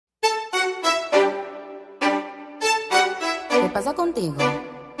¿Qué pasa contigo?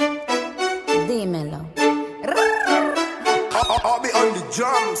 Dímelo.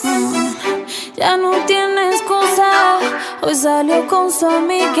 Ya no tiene excusa. Hoy salió con su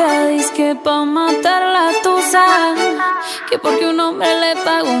amiga. Dice que pa' matar la tusa. Que porque un hombre le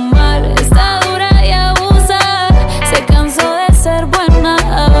pagó mal. Está dura y abusa. Se cansó de ser buena.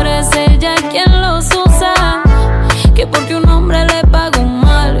 Ahora es ella quien los usa. Que porque un hombre le pagó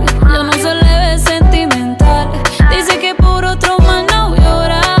mal. Ya no se le ve sentimental. Dice que por otro mal no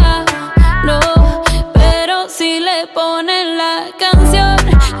llora. No, pero si le ponen la canción,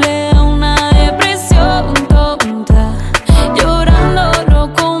 le da una depresión tonta. Llorando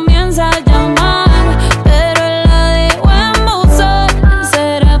lo comienza a llamar, pero él la dejó en buzón.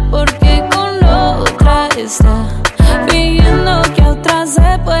 Será porque con otra está fingiendo que a otra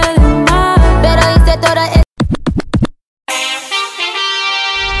se puede amar. Pero dice toda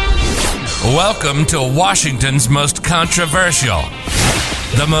Welcome to Washington's most controversial,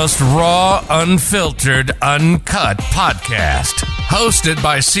 the most raw, unfiltered, uncut podcast. Hosted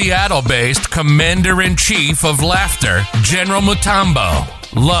by Seattle-based Commander-in-Chief of Laughter, General Mutombo.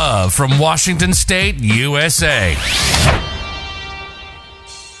 Love from Washington State, USA.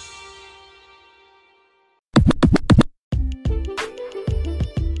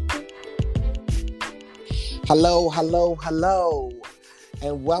 Hello,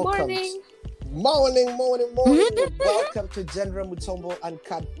 and welcome. Morning. And welcome to General Mutombo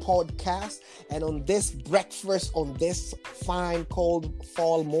Uncut podcast. And on this breakfast, on this fine cold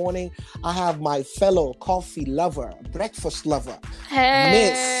fall morning, I have my fellow coffee lover, breakfast lover,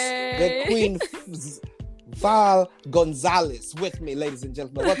 Miss the Queen Val Gonzalez with me, ladies and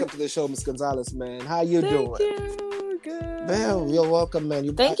gentlemen. Welcome to the show, Miss Gonzalez, man. How you doing? Thank you. Good. Man, you're welcome,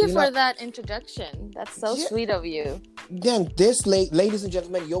 man. Thank you for that introduction. That's so sweet of you. Then this ladies and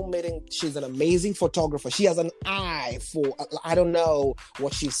gentlemen, you're meeting. She's an amazing photographer. She has an eye for, I don't know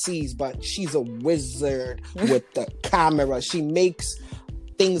what she sees, but she's a wizard with the camera. She makes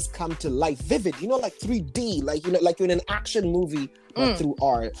things come to life, vivid. You know, like 3D, like like you're in an action movie through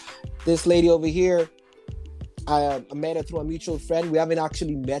art. This lady over here, I met her through a mutual friend. We haven't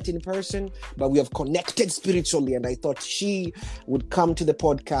actually met in person, but we have connected spiritually. And I thought she would come to the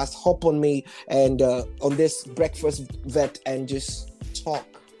podcast, hop on me, and on this breakfast vet, and just talk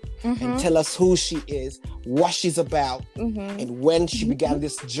and tell us who she is, what she's about, and when she began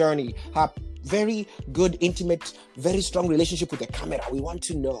this journey. Her very good, intimate, very strong relationship with the camera. We want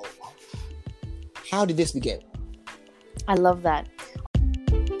to know, how did this begin? I love that.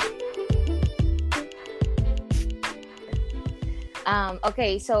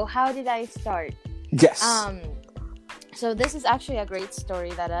 Okay, so how did I start? Yes. So this is actually a great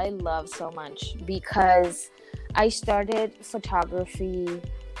story that I love so much because I started photography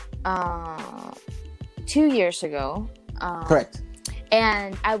 2 years ago. Correct.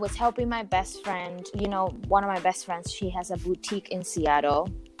 And I was helping my best friend. You know, one of my best friends, she has a boutique in Seattle.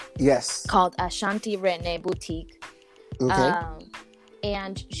 Yes. Called Ashanti Rene Boutique. Okay.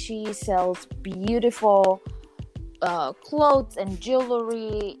 And she sells beautiful clothes and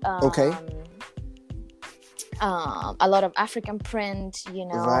jewelry. Okay. A lot of African print, you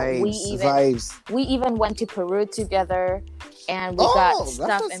know. Vibes. We even went to Peru together, and we got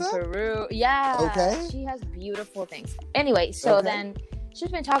stuff in Peru. Yeah. Okay. She has beautiful things. Anyway, so then she's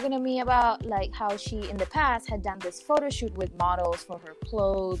been talking to me about like how she in the past had done this photo shoot with models for her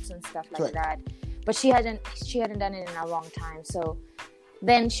clothes and stuff like that, but she hadn't done it in a long time. So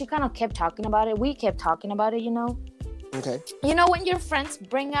then she kind of kept talking about it. We kept talking about it, you know. Okay. You know when your friends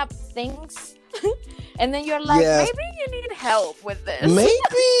bring up things and then you're like, maybe you need help with this.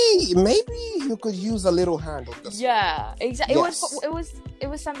 Maybe you could use a little hand on this. Yeah, exactly. Yes. It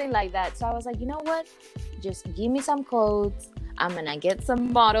was something like that. So I was like, you know what? Just give me some clothes. I'm gonna get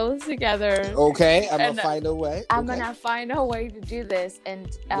some models together. Okay, I'm gonna find a way. I'm gonna find a way to do this,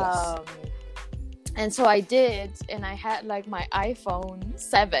 and and so I did, and I had like my iPhone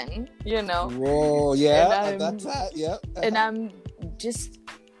 7, you know. Whoa, yeah, that's that, yeah. And I'm just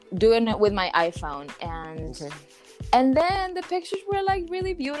doing it with my iPhone, and then the pictures were like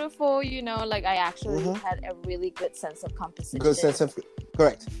really beautiful, you know. Like I actually had a really good sense of composition.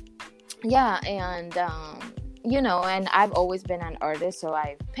 Correct. Yeah, and you know, and I've always been an artist, so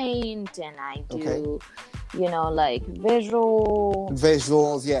I paint and I do. You know, like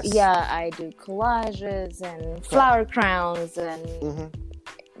visuals, yes. Yeah, I do collages and flower crowns and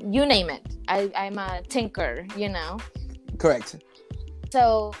you name it. I'm a tinker, you know. Correct.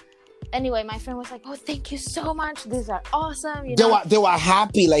 So anyway, my friend was like, "Oh, thank you so much. These are awesome." You know? They were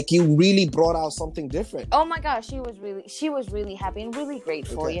happy. Like you really brought out something different. Oh my gosh, she was really happy and really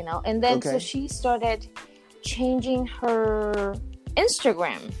grateful, you know. And then so she started changing her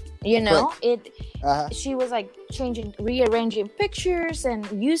Instagram. You know, she was like rearranging pictures and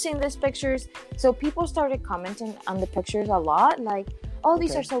using these pictures. So people started commenting on the pictures a lot, like, oh,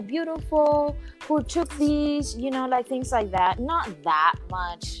 these are so beautiful. Who took these? You know, like things like that. Not that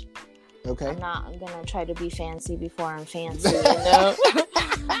much. Okay. I'm not gonna try to be fancy before I'm fancy, you know.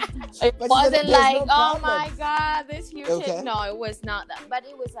 It wasn't like, oh my God, this huge hit. No, it was not that. But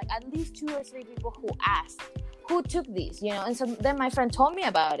it was like at least 2 or 3 people who asked, who took these, you know. And so then my friend told me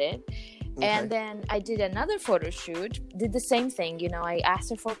about it. And then I did another photo shoot, did the same thing, you know. I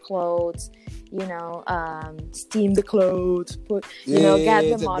asked her for clothes, you know, steam the clothes, get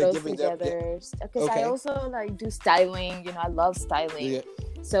the models together. Because I also like do styling, you know, I love styling. Yeah.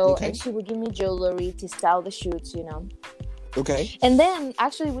 So, and she would give me jewelry to style the shoots, you know. Okay. And then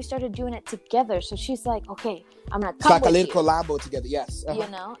actually we started doing it together. So she's like, okay, I'm going to come with you. It's like a little collabo together, yes. You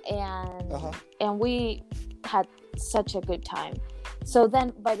know, and we had such a good time. So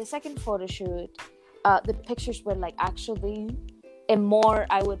then by the second photo shoot, the pictures were like actually a more,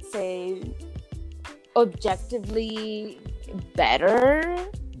 I would say, objectively better.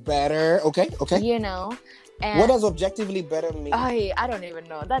 Okay. You know. And what does objectively better mean? I don't even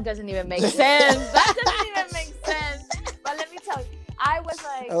know. That doesn't even make sense. But let me tell you, I was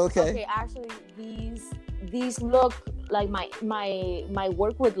like, okay, actually these look like my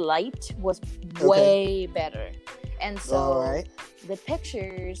work with light was way better. And so the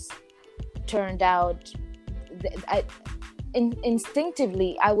pictures turned out,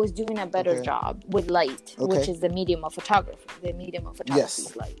 instinctively, I was doing a better job with light, which is the medium of photography. The medium of photography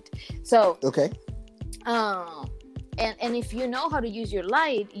is light. So, and if you know how to use your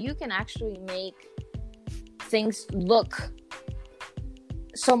light, you can actually make things look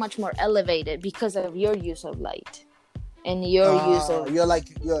so much more elevated because of your use of light. And your use of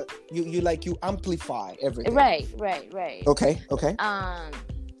you amplify everything. Right. Okay.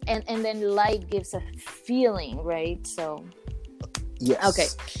 And then light gives a feeling, right? So yes. Okay.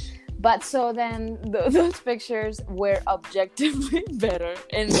 But so then those pictures were objectively better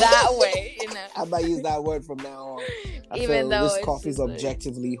in that way, you know. I might use that word from now on. Even though this coffee is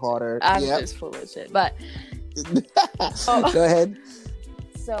objectively harder. I'm just full of shit. But go ahead.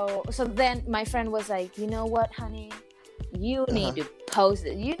 So then my friend was like, you know what, honey? You need to post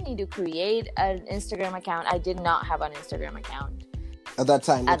it. You need to create an Instagram account. I did not have an Instagram account at that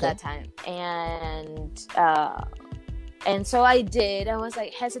time. And so I did. I was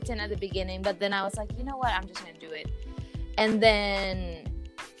like hesitant at the beginning, but then I was like, you know what? I'm just gonna do it. And then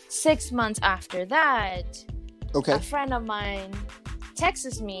 6 months after that, a friend of mine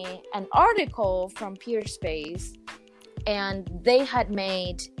texts me an article from Peerspace, and they had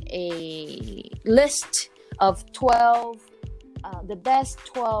made a list of 12, the best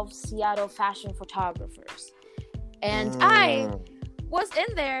 12 Seattle fashion photographers. And I was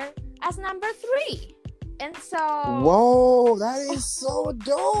in there as number 3. And so... Whoa, that is so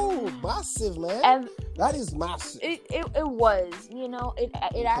dope. Massive, man. And that is massive. It was, you know, it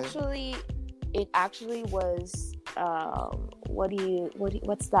actually was,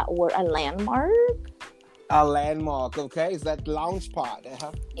 what's that word? A landmark? A landmark, okay. Is that launch pad?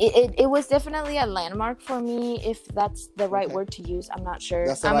 It was definitely a landmark for me, if that's the right word to use. I'm not sure.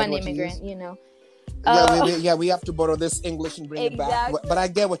 I'm an immigrant, you know. We have to borrow this English and bring it back. But I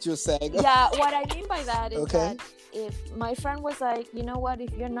get what you're saying. Yeah, what I mean by that is that if my friend was like, you know what,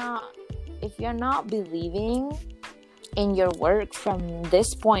 if you're not believing in your work from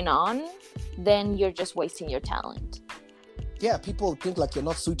this point on, then you're just wasting your talent. Yeah, people think like you're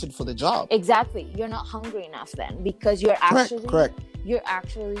not suited for the job. Exactly. You're not hungry enough then, because you're actually correct. You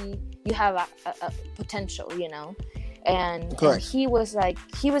have a potential, you know. And he was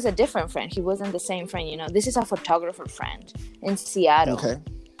a different friend. He wasn't the same friend, you know. This is a photographer friend in Seattle. Okay.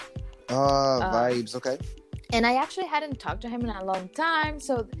 Vibes. Okay. And I actually hadn't talked to him in a long time,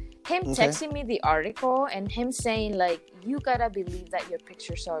 so him texting me the article and him saying like, you gotta believe that your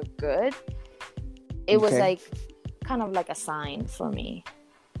pictures are good, it was like kind of like a sign for me.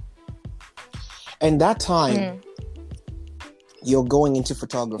 And that time you're going into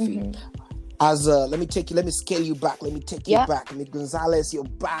photography. As let me scale you back. Let me take you back. Gonzalez, you're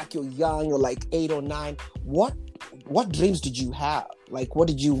back. You're young. You're like 8 or 9. What dreams did you have? Like, what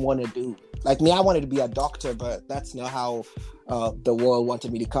did you want to do? Like me, I wanted to be a doctor, but that's not how the world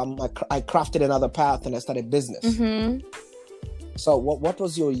wanted me to come. I crafted another path and I started business. So, what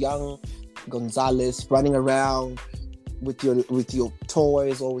was your young Gonzalez running around with your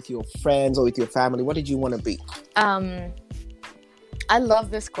toys or with your friends or with your family? What did you want to be? I love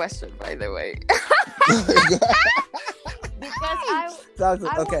this question, by the way. Because I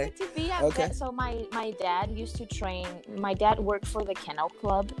wanted to be So my dad used to train. My dad worked for the Kennel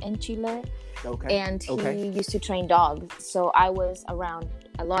Club in Chile. Okay. And he used to train dogs. So I was around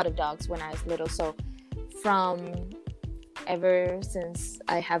a lot of dogs when I was little. So from ever since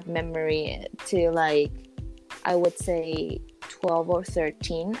I have memory to like, I would say 12 or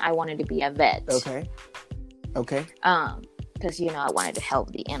 13, I wanted to be a vet. Okay. Because, I wanted to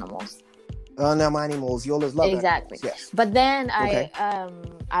help the animals. Oh, no, animals. You always love exactly. Yes. But then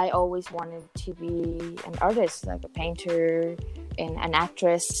I always wanted to be an artist, like a painter and an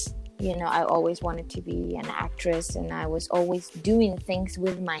actress. I always wanted to be an actress, and I was always doing things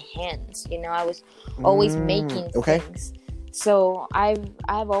with my hands. I was always making things. So I've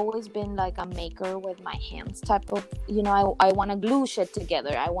always been like a maker with my hands type of, I want to glue shit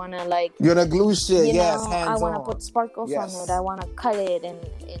together. I want to like... You're going to glue shit, yes, hands I want to on. put sparkles on it. I want to cut it and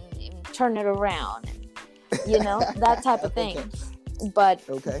turn it around. And, that type of thing. But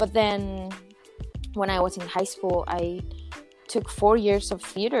then when I was in high school, I took 4 years of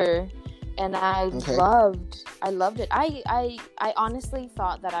theater, and I loved it. I honestly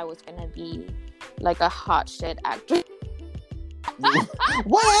thought that I was going to be like a hot shit actress.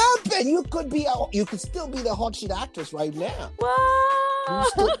 What happened? You could still be the hot shit actress right now.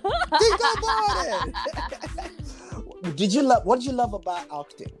 Think about it. What did you love about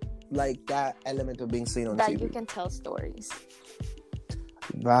acting? Like that element of being seen on TV? That you can tell stories.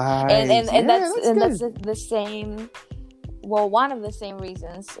 Right. And that's the same. Well, one of the same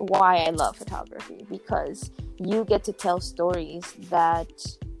reasons why I love photography, because you get to tell stories that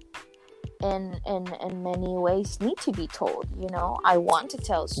in many ways need to be told. I want to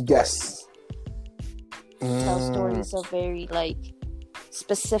tell stories. Yes. Tell stories of very like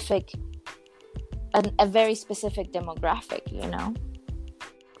specific, a very specific demographic.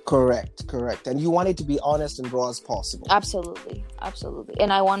 Correct. And you want it to be honest and raw as possible. Absolutely.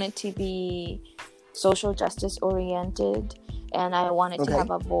 And I want it to be social justice oriented, and I want it to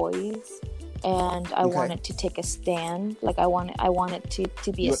have a voice, and I want it to take a stand. Like I want it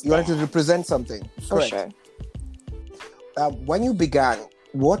to be a stand. You want it to represent something. For sure. When you began,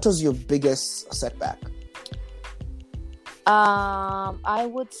 what was your biggest setback? I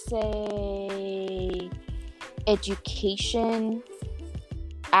would say education,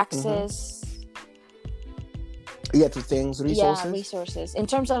 access. To things, resources. Yeah, resources. In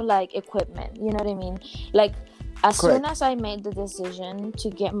terms of like equipment, you know what I mean? Like as soon as I made the decision to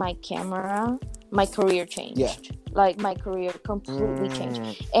get my camera, my career changed. Yeah. Like my career completely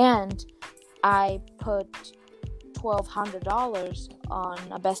changed. And I put $1,200 on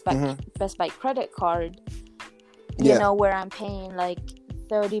a Best Buy credit card. Where I'm paying like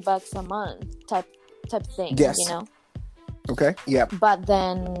 $30 a month type thing. Yes. Okay. Yeah. But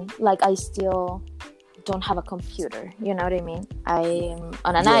then, like, I still don't have a computer. You know what I mean? I'm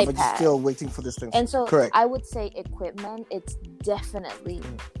on an iPad. But you're still waiting for this thing. And so, I would say equipment. It's definitely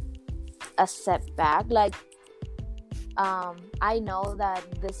a setback. Like, I know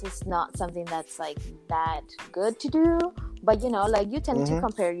that this is not something that's like that good to do, but like you tend to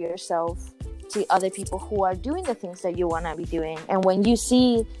compare yourself to other people who are doing the things that you want to be doing, and when you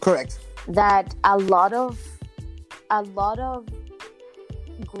see that a lot of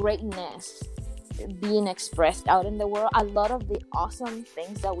greatness being expressed out in the world, a lot of the awesome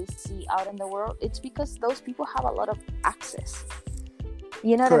things that we see out in the world, it's because those people have a lot of access.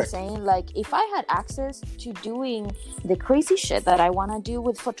 You know what I'm saying? Like, if I had access to doing the crazy shit that I want to do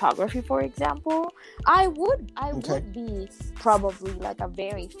with photography, for example, I would be probably like a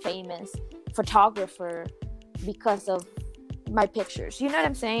very famous photographer because of my pictures. You know what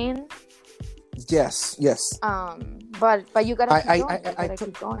I'm saying? Yes. But you gotta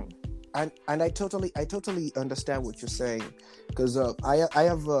keep going. And I totally understand what you're saying, because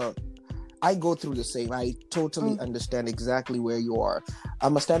I go through the same. I totally understand exactly where you are.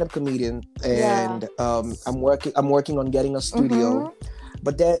 I'm a stand-up comedian, and I'm working on getting a studio.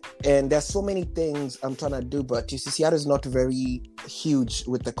 But there's so many things I'm trying to do, but you see, Seattle is not very huge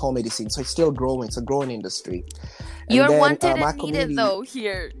with the comedy scene, so it's still growing. It's a growing industry. You're wanted and needed, though.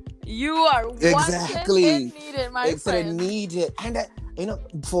 Here, you are wanted and needed, my friend. Needed, and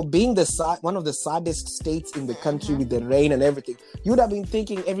for being one of the saddest states in the country with the rain and everything, you would have been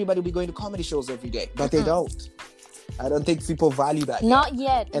thinking everybody would be going to comedy shows every day, but they don't. I don't think people value that. Not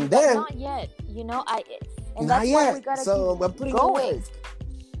yet. And then, not yet. And not that's yet. Why we gotta keep putting going.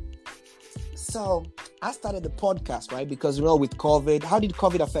 So I started the podcast, right? Because with COVID, how did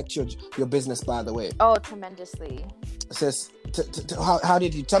COVID affect your business, by the way? Oh, tremendously. How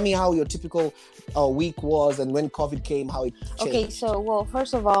did you tell me how your typical week was, and when COVID came, how it changed? Okay, so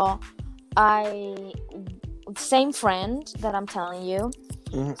first of all, same friend that I'm telling you,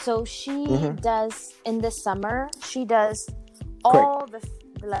 So she does, in the summer, she does all the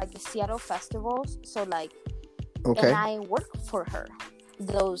Seattle festivals. So like, and I work for her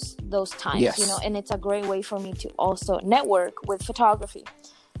those times, you know, and it's a great way for me to also network with photography.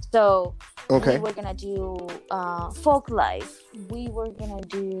 So we were gonna do folk life. We were gonna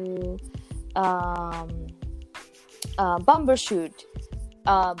do Bumbershoot,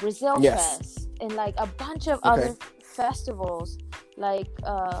 Brazil Fest, and like a bunch of other festivals, like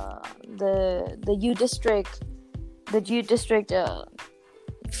the U District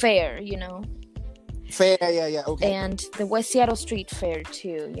fair, you know. Fair, yeah, okay. And the West Seattle Street Fair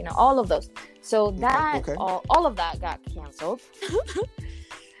too, you know, all of those. So that all of that got canceled.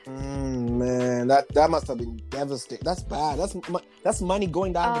 Man, that must have been devastating. That's bad. That's money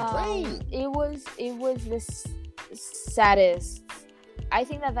going down the drain. It was the saddest. I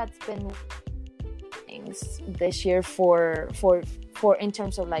think that's been things this year for in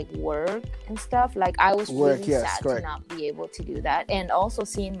terms of like work and stuff. Like I was really sad to not be able to do that, and also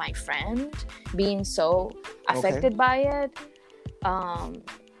seeing my friend being so affected by it.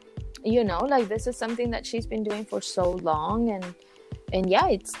 You know, like this is something that she's been doing for so long, and yeah,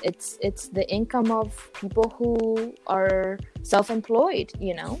 it's the income of people who are self-employed,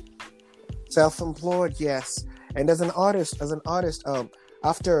 you know. Self-employed, yes. And as an artist,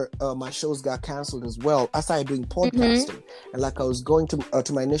 after my shows got canceled as well, I started doing podcasting. And like I was going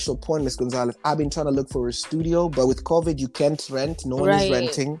to my initial point, Miss Gonzalez, I've been trying to look for a studio, but with COVID, you can't rent. No one is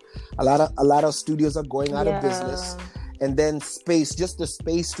renting. A lot of studios are going out of business. And then just the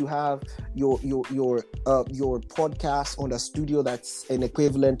space to have your podcast on a studio that's an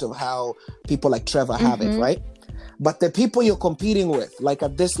equivalent of how people like Trevor have it, right? But the people you're competing with, like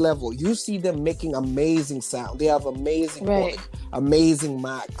at this level, you see them making amazing sound. They have amazing quality, amazing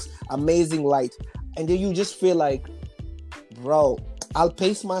mics, amazing light. And then you just feel like, bro, I'll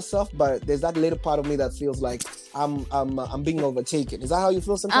pace myself, but there's that little part of me that feels like I'm being overtaken. Is that how you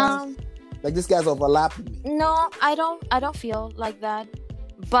feel sometimes? Like this guy's overlapping me. No, I don't feel like that.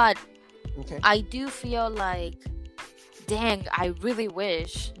 But I do feel like, dang, I really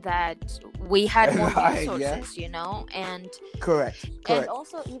wish that we had more resources, you know? And correct. And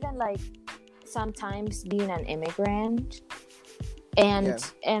also even like sometimes being an immigrant and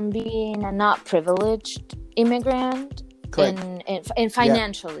being a not privileged immigrant and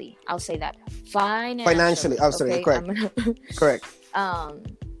financially, I'll say that. Financially, I'll say correct. Correct.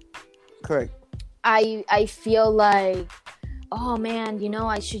 Correct. I feel like, oh man, you know,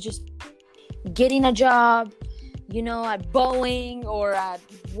 I should just get in a job, you know, at Boeing or at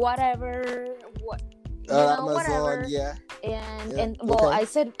whatever, Amazon, whatever. Yeah. And well, I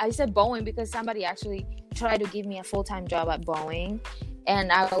said Boeing because somebody actually tried to give me a full-time job at Boeing,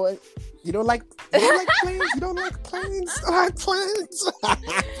 and I was. You don't like planes? You don't like planes? I like planes.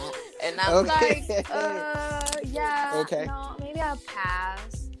 And I'm like, yeah, no, maybe I'll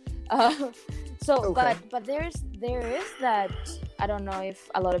pass. But there is that, I don't know if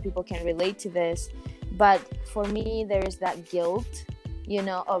a lot of people can relate to this, but for me there is that guilt, you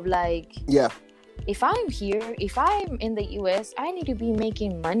know, of like, if I'm here, if I'm in the US, I need to be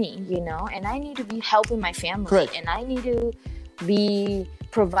making money, you know, and I need to be helping my family, and I need to be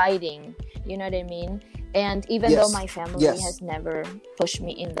providing, you know what I mean? And even though my family has never pushed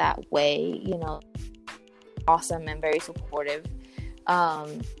me in that way, you know, awesome and very supportive,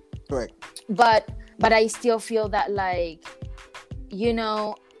 but I still feel that, like, you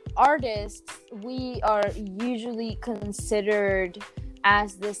know, artists, we are usually considered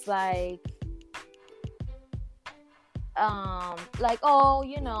as this like oh,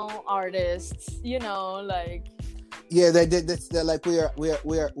 you know, artists, you know, like, they're like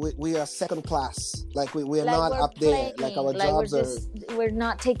we are second class, like we are not up there, like our jobs we're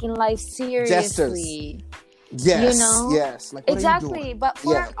not taking life seriously. Yes, you know? Yes, like exactly. But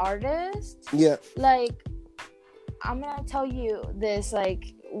for an artist, like, I'm gonna tell you this,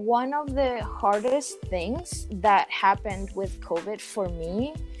 like, one of the hardest things that happened with COVID for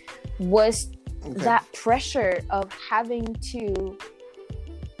me was that pressure of having to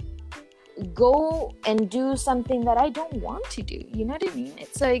go and do something that I don't want to do. You know what I mean?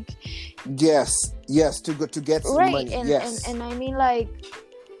 It's like, yes, to get some money. And I mean, like,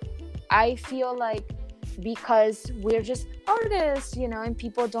 I feel like because we're just artists, you know, and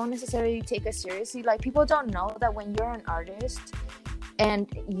people don't necessarily take us seriously. Like, people don't know that when you're an artist and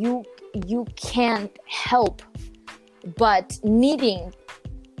you can't help but needing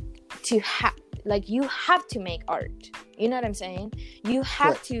to like, you have to make art. You know what I'm saying? You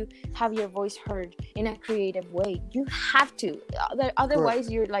have to have your voice heard in a creative way. You have to. Otherwise,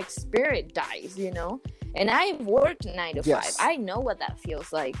 your, like, spirit dies, you know? And I've worked 9 to 5. Yes. I know what that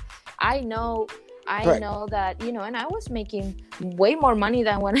feels like. I know that, you know, and I was making way more money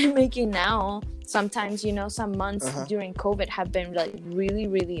than what I'm making now. Sometimes, you know, some months during COVID have been like really,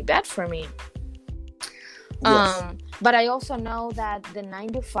 really bad for me. Yes. But I also know that the 9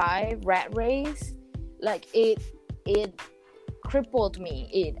 to 5 rat race, like it crippled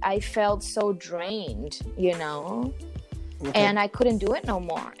me. I felt so drained, you know, and I couldn't do it no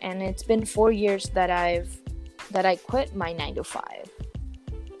more. And it's been 4 years that I quit my 9 to 5.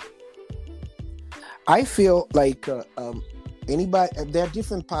 I feel like anybody, there are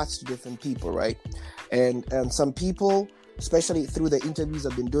different paths to different people, right? And some people, especially through the interviews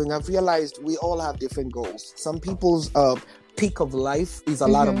I've been doing, I've realized we all have different goals. Some people's peak of life is a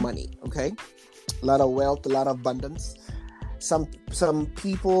lot of money, okay? A lot of wealth, a lot of abundance. Some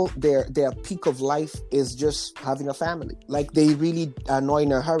people, their peak of life is just having a family. Like, they really are not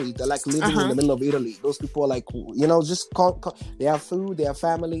in a hurry. They're like living in the middle of Italy. Those people are like, you know, just they have food, they have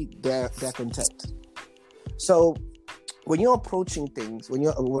family, they're content. So when you're approaching things, when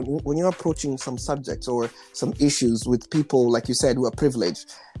you're approaching some subjects or some issues with people, like you said, who are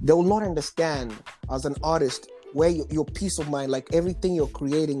privileged, they will not understand as an artist where your peace of mind, like everything you're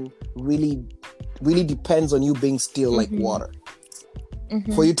creating, really depends on you being still like water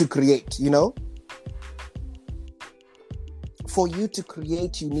for you to create, you know? For you to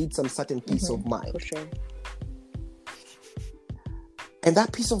create, you need some certain peace of mind. For sure. And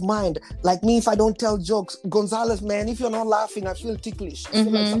that peace of mind, like me, if I don't tell jokes, Gonzalez, man, if you're not laughing, I feel ticklish. I feel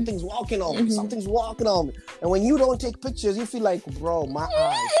like something's walking on me. Something's walking on me. And when you don't take pictures, you feel like, bro, my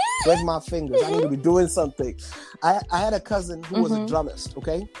eyes, where's my fingers? I need to be doing something. I had a cousin who was a drummist,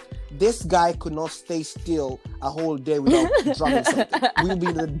 okay? This guy could not stay still a whole day without drumming something. We'd be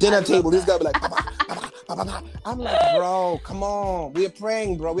at the dinner table. This guy would be like, bah, bah, bah, bah, bah, bah. I'm like, bro, come on. We are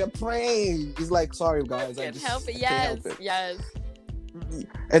praying, bro. We are praying. He's like, sorry, guys. I can't help it. Yes.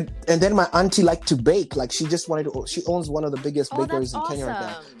 And then my auntie liked to bake. Like, she just wanted to. She owns one of the biggest bakeries in Kenya right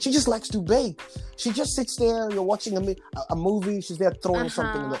now. She just likes to bake. She just sits there. You're watching a movie. She's there throwing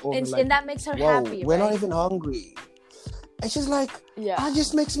something in the oven. And that makes her happy. We're not even hungry. And she's like, that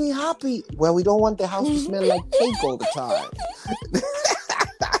just makes me happy. Well, we don't want the house to smell like cake all the time.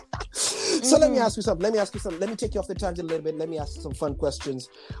 So let me ask you something. Let me take you off the tangent a little bit. Let me ask you some fun questions.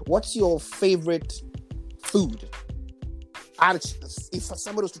 What's your favorite food? If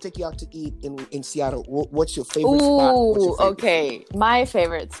somebody was to take you out to eat in Seattle, what's your favorite spot? Okay. My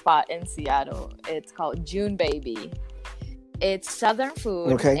favorite spot in Seattle, it's called June Baby. It's Southern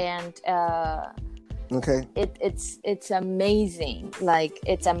food, and it's amazing. Like,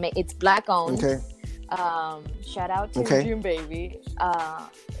 it's Black owned. Shout out to June Baby.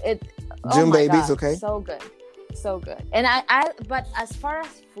 June Baby's God, so good. And but as far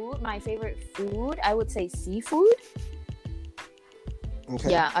as food, my favorite food, I would say seafood.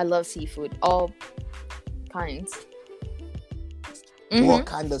 Yeah, I love seafood, all kinds. What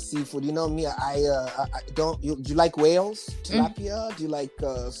kind of seafood? You know me, I don't. Do you like whales, tilapia? Do you like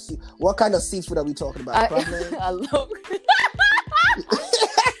what kind of seafood are we talking about? I love. So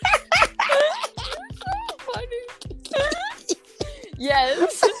funny.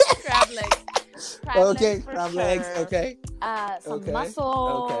 Yes, crab legs. Crab legs. Okay. Some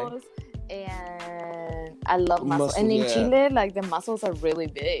mussels and I love mussels. And in Chile, like, the mussels are really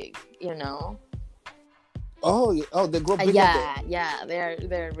big, you know. They grow big.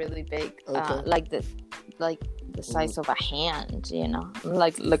 They're really big. Like the size of a hand, you know. I'm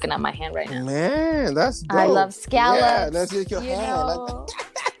like looking at my hand right now. Man, that's dope. I love scallops. Yeah, that's just your hand.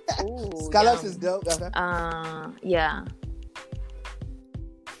 Scallops is dope. Yeah.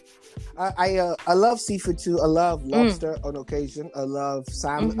 I love seafood too. I love lobster on occasion. I love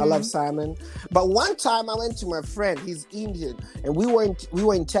salmon. I love salmon. But one time I went to my friend. He's Indian, and we were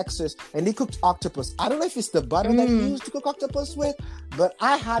in Texas, and he cooked octopus. I don't know if it's the butter that he used to cook octopus with, but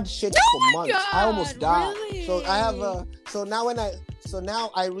I had shit for months. God, I almost died. Really? So I have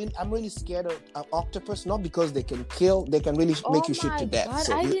I'm really scared of octopus, not because they can kill, they can really make you shit to death. God,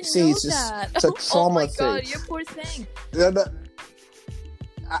 so I didn't know it's that. It's a trauma thing. Oh my God, you poor thing.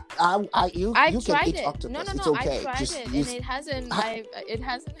 You can eat octopus. No. It's okay. I tried it, and it hasn't had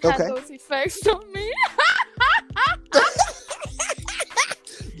those effects on me.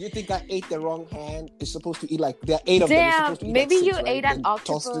 You think I ate the wrong hand? It's supposed to eat like there are 8 of them. Damn, maybe you ate an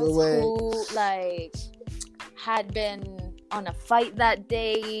octopus who like had been on a fight that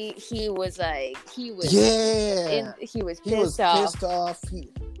day. He was pissed off.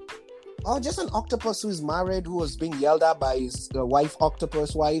 Just an octopus who's married, who was being yelled at by his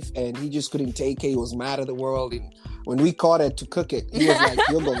octopus wife, and he just couldn't take it. He was mad at the world, and when we caught it to cook it, he was like,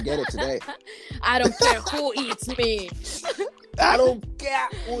 "You're gonna get it today." I don't care who eats me. I don't care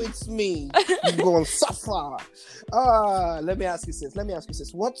who eats me. You're gonna suffer. Let me ask you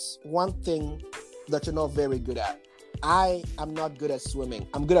this. What's one thing that you're not very good at? I am not good at swimming.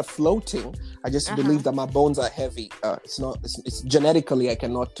 I'm good at floating. I just believe that my bones are heavy. It's genetically I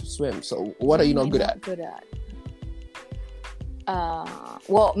cannot swim. So what are you not good at?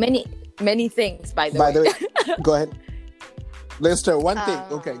 Well, many things, by the way. Go ahead. Let's try one thing.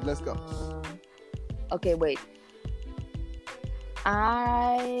 Okay, let's go. Okay, wait.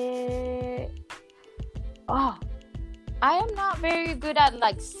 I am not very good at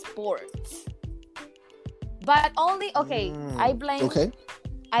like sports. But only I blame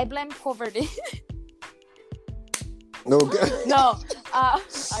poverty. Okay. No, I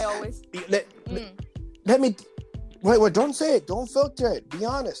always let me wait, don't say it, don't filter it, be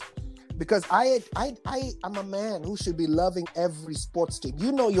honest, because I'm a man who should be loving every sports team.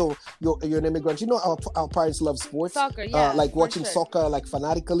 You know, you're an immigrant. You know, our parents love sports, soccer, yeah, like watching soccer like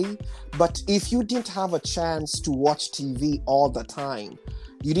fanatically. But if you didn't have a chance to watch TV all the time,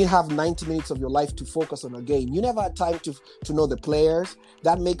 you didn't have 90 minutes of your life to focus on a game, you never had time to know the players,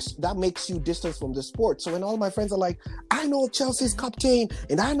 that makes you distance from the sport. So when all my friends are like, I know Chelsea's captain,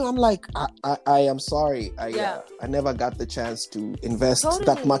 and I'm like, I am sorry, I never got the chance to invest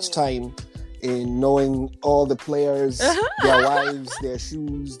that much time in knowing all the players, their wives, their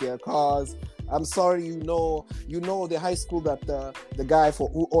shoes, their cars. I'm sorry, you know the high school that the guy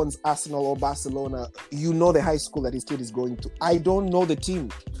who owns Arsenal or Barcelona, you know the high school that his kid is going to. I don't know the team.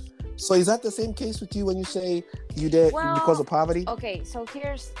 So is that the same case with you when you say you did because of poverty? Okay, so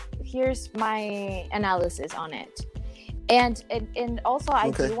here's my analysis on it. And also I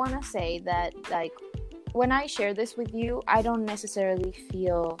do want to say that, like, when I share this with you, I don't necessarily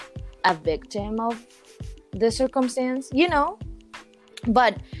feel a victim of the circumstance, you know?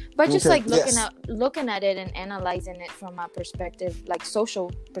 But just like looking at it and analyzing it from a perspective, like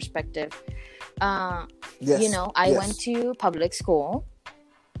social perspective, you know, I went to public school,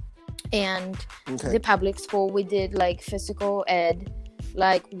 and the public school, we did like physical ed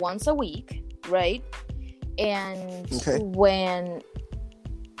like once a week, right? And when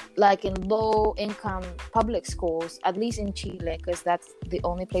like in low income public schools, at least in Chile, because that's the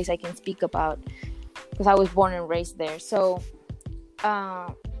only place I can speak about, because I was born and raised there. So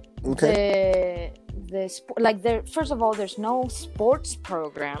first of all, there's no sports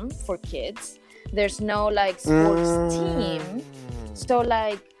program for kids. There's no like sports team. So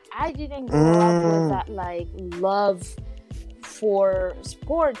like I didn't grow up with that like love for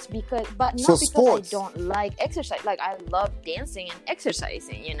sports, but not because I don't like exercise. Like I love dancing and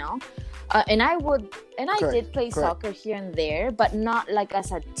exercising, you know. And I did play soccer here and there, but not like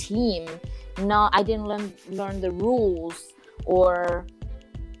as a team. No, I didn't learn the rules. Or,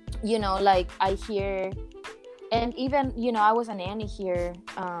 you know, like I hear, and even, you know, I was a nanny here,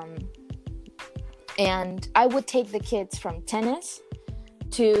 and I would take the kids from tennis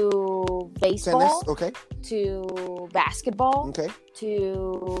to baseball, to basketball,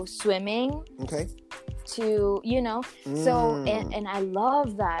 to swimming, to, you know, so, and I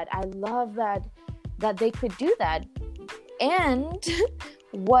love that they could do that. And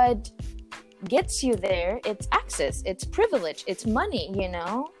what gets you there, it's access, it's privilege, it's money, you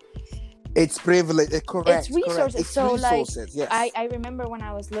know, it's privilege, correct, it's resources. It's so resources, like I remember when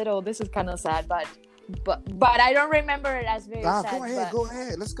I was little, this is kind of sad, but I don't remember it as very sad. Go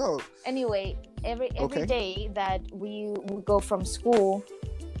ahead, let's go. Anyway, every day that we would go from school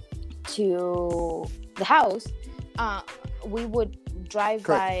to the house, we would drive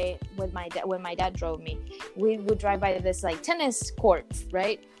by with my dad. When my dad drove me, we would drive by this like tennis courts,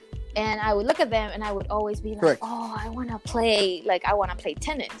 right? And I would look at them, and I would always be like, "Oh, I want to play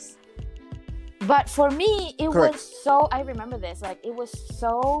tennis." But for me, it was so. I remember this. Like, it was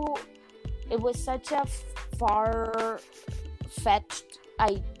such a far-fetched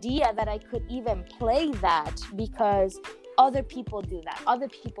idea that I could even play that, because other people do that. Other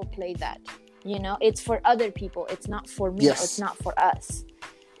people play that. You know, it's for other people. It's not for me. It's not for us.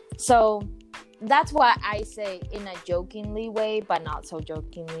 So that's why I say, in a jokingly way, but not so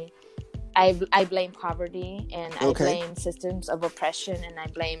jokingly, I blame poverty, and I blame systems of oppression, and I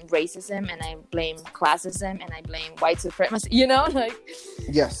blame racism, and I blame classism, and I blame white supremacy, you know, like,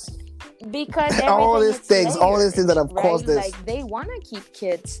 because all these things that have caused this. Like, they want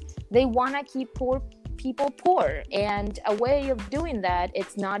to keep poor people poor, and a way of doing that,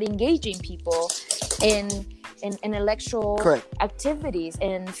 it's not engaging people in intellectual activities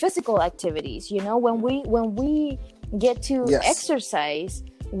and physical activities. You know, when we get to exercise,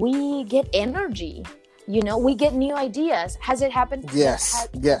 we get energy. We get new ideas. Has it happened to yes.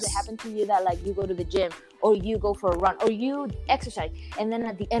 Has it happened to you that like you go to the gym or you go for a run or you exercise and then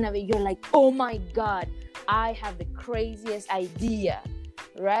at the end of it you're like, oh my God, I have the craziest idea,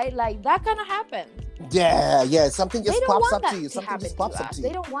 right? Like that kind of happens. Yeah. Something just pops up to you. Something just pops up to you.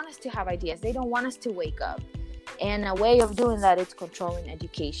 They don't want us to have ideas. They don't want us to wake up. And a way of doing that is controlling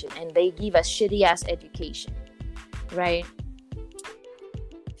education, and they give us shitty ass education, right?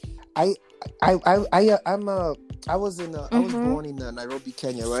 I was born in Nairobi,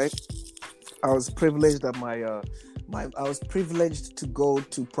 Kenya, right? I was privileged that I was privileged to go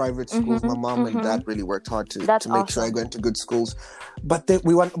to private schools. My mom and dad really worked hard to make sure I go into good schools. But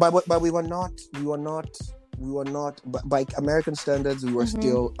we were not. By American standards, we were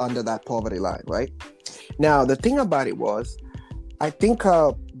still under that poverty line, right? Now, the thing about it was, I think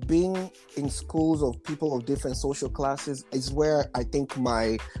being in schools of people of different social classes is where I think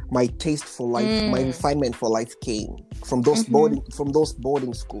my taste for life, my refinement for life came from those boarding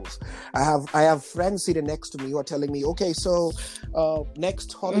schools. I have friends sitting next to me who are telling me, okay, so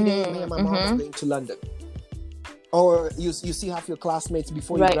next holiday, me and my mom are going to London. Or you see half your classmates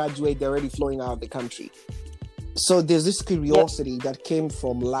before you graduate, they're already flowing out of the country. So there's this curiosity that came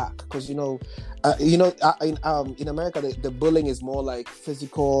from lack, because in America the bullying is more like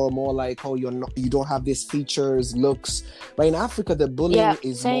physical, more like you don't have these features, looks. But in Africa the bullying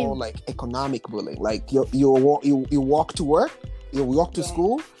is more like economic bullying. Like you walk to work, you walk to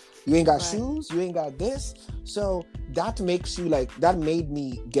school, you ain't got shoes, you ain't got this. So that makes you that made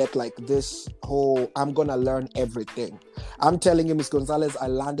me get like this whole I'm gonna learn everything. I'm telling you, Miss Gonzalez, I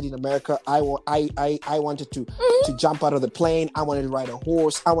landed in America. I wanted to jump out of the plane. I wanted to ride a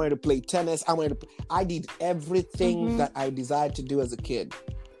horse. I wanted to play tennis. I did everything that I desired to do as a kid.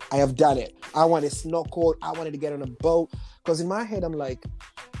 I have done it. I wanted to snorkel. I wanted to get on a boat. Because in my head, I'm like,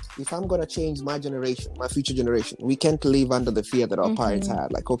 if I'm going to change my generation, my future generation, we can't live under the fear that our parents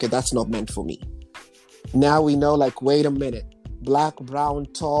had. Like, okay, that's not meant for me. Now we know, like, wait a minute. Black, brown,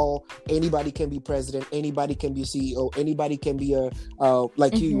 tall, anybody can be president, anybody can be CEO, anybody can be you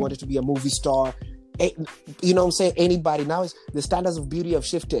wanted to be a movie star. You know what I'm saying? Anybody. Now the standards of beauty have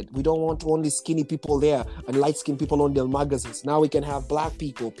shifted. We don't want only skinny people there and light-skinned people on their magazines. Now we can have black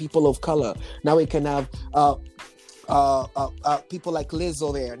people of color. Now we can have people like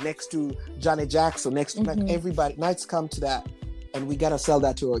Lizzo there next to Janet Jackson, next to everybody. Now it's come to that. And we got to sell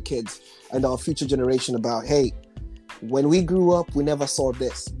that to our kids and our future generation about, hey, when we grew up, we never saw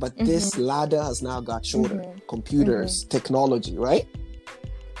this, but this ladder has now got shorter. Computers, technology, right?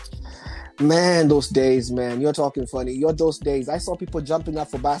 Man, those days, man, you're talking funny. Those days, I saw people jumping up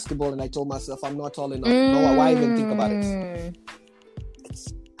for basketball and I told myself, I'm not tall enough. No, why even think about it?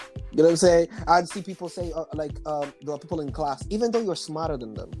 You know what I'm saying? I'd see people say, there are people in class, even though you're smarter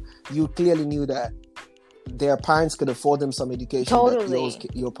than them, you clearly knew that their parents could afford them some education that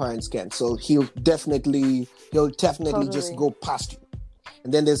your parents can't. So he'll definitely just go past you.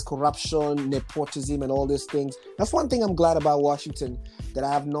 And then there's corruption, nepotism, and all these things. That's one thing I'm glad about Washington, that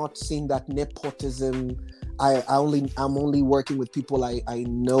I have not seen that nepotism. I'm only working with people I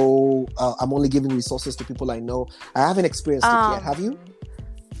know. I'm only giving resources to people I know. I haven't experienced it yet. Have you?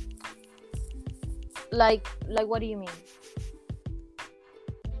 Like what do you mean?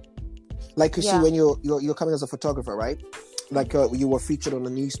 Like you see, when you're coming as a photographer, right? Like you were featured on a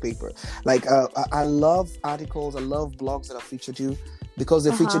newspaper. Like I love articles, I love blogs that have featured you because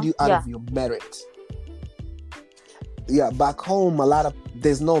they featured you out of your merit. Yeah, back home,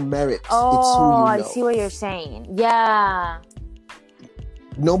 there's no merit. Oh, it's who you know. I see what you're saying. Yeah.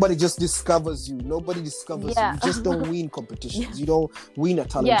 Nobody just discovers you. Nobody discovers you. You just don't win competitions. You don't win a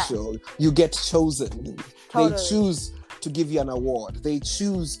talent show. You get chosen. They choose to give you an award. They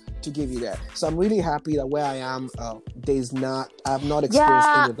choose to give you that. So I'm really happy that where I am, I have not experienced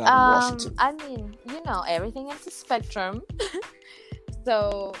any of that in Washington. I mean, everything is a spectrum.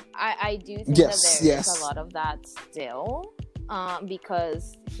 So I do think that there is a lot of that still,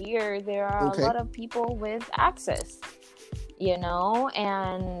 because here there are a lot of people with access,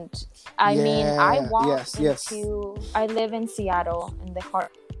 and I mean, I walk I live in Seattle, in the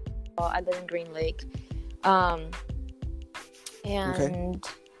heart. I live in Green Lake. And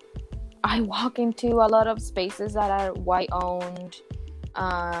I walk into a lot of spaces that are white owned,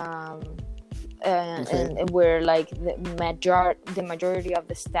 and where like the majority of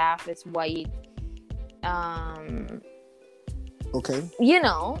the staff is white. And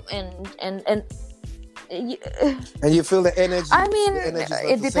you feel the energy. I mean,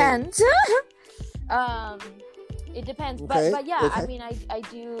 it depends. It depends, but yeah, I mean, I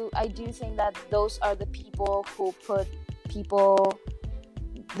do think that those are the people who put people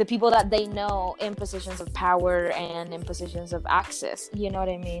the people that they know in positions of power and in positions of access. You know what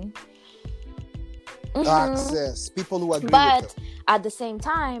I mean? Access, people who agree but with them. At the same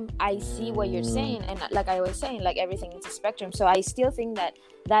time, I see what you're saying, and like I was saying, like everything is a spectrum. So I still think that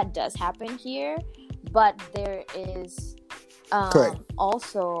does happen here, but there is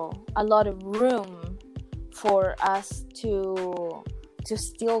also a lot of room for us to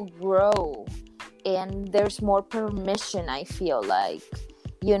still grow, and there's more permission. I feel like,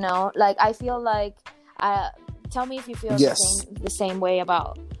 you know, like I feel like, tell me if you feel the same way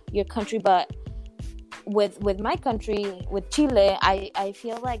about your country, but with my country, with Chile, I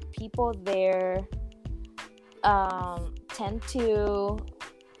feel like people there tend to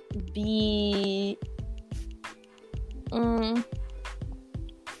be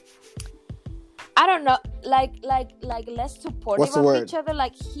I don't know, like less supportive of each other.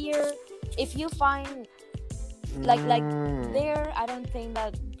 Like here, if you find like there, I don't think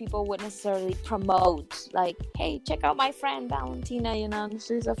that people would necessarily promote like, hey, check out my friend Valentina, you know,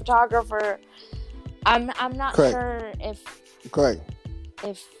 she's a photographer. I'm not sure if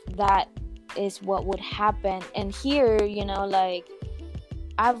that is what would happen. And here, you know, like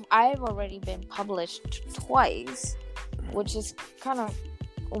I've already been published twice, which is kind of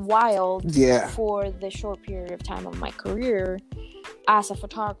wild for the short period of time of my career as a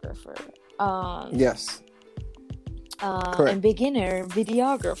photographer. And beginner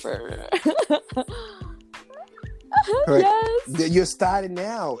videographer. Yes. You're starting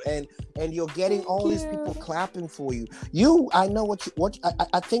now, and you're getting all these people clapping for you. I know what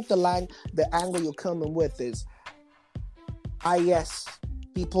I think the angle you're coming with is, yes,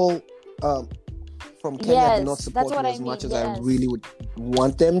 people from Kenya do not support me as much as I really would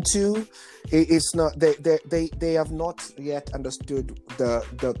want them to. It's not they have not yet understood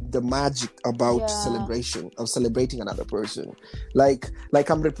the magic about celebrating another person. Like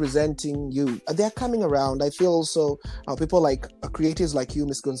I'm representing you. They're coming around. I feel also people like creatives like you,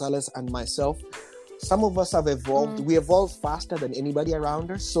 Miss Gonzalez, and myself. Some of us have evolved. We evolved faster than anybody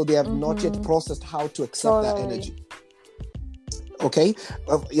around us, so they have not yet processed how to accept that energy. Okay,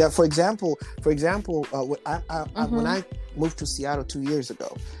 For example, when I moved to Seattle 2 years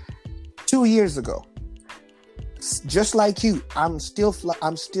ago, just like you, I'm still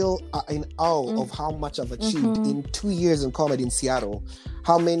in awe of how much I've achieved in 2 years in comedy in Seattle.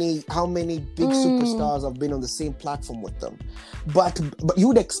 How many big superstars have been on the same platform with them, but you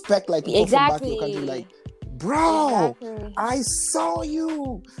would expect like people from back in your country, like, bro, I saw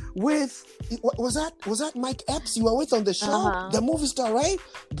you with, was that Mike Epps you were with on the show, the movie star, right?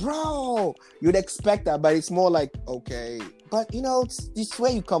 Bro, you'd expect that, but it's more like, okay, but you know, it's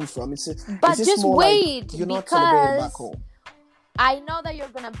where you come from. It's just more wait, like you're not celebrated back home. I know that you're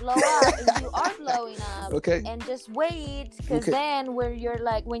gonna blow up, and you are blowing up. Okay. And just wait, because then when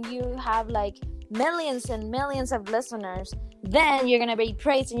you have like millions and millions of listeners, then you're gonna be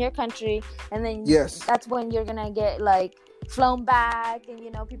praised in your country, and then that's when you're gonna get like flown back, and you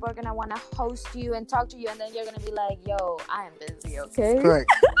know, people are gonna want to host you and talk to you, and then you're gonna be like, yo, I am busy, okay? Correct.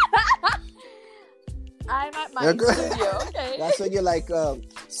 I'm at my studio, okay? That's when you're like,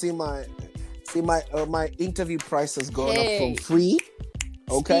 see my interview price has gone up from free,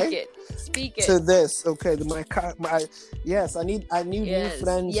 okay, speak it to this, okay. I need new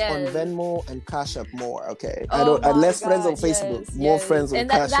friends on Venmo and Cash App more, okay. I less friends on Facebook, more friends on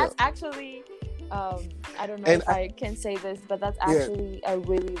Cash App. That's actually I don't know if I can say this, but that's actually a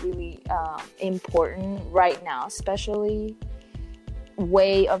really, really important right now, especially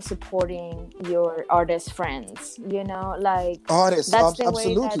way of supporting your artist friends, you know, like artists. That's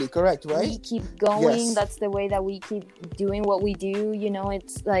absolutely correct, right? We keep going. That's the way that we keep doing what we do, you know.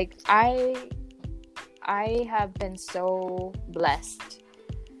 It's like I have been so blessed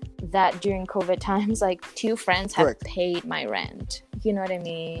that during COVID times, like 2 friends have paid my rent, you know what I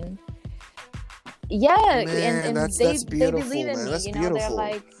mean? And they believe in me, you know.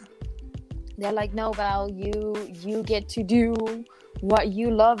 Beautiful. They're like, no, Val, you get to do what you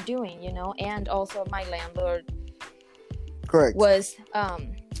love doing, you know. And also my landlord was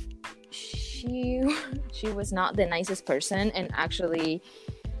she was not the nicest person, and actually,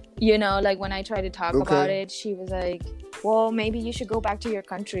 you know, like when I tried to talk about it, she was like, well, maybe you should go back to your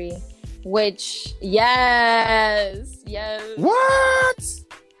country, which yes what.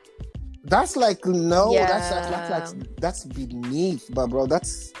 That's like that's beneath, but bro,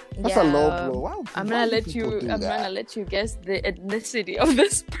 that's a low blow. Wow, I'm gonna let you guess the ethnicity of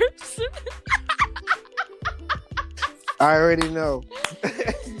this person. I already know.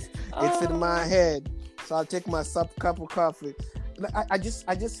 It's in my head, so I'll take my cup of coffee. I just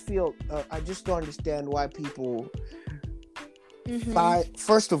feel I just don't understand why people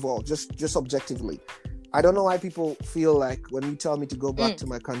First of all, just objectively, I don't know why people feel like when you tell me to go back to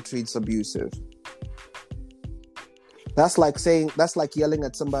my country, it's abusive. That's like yelling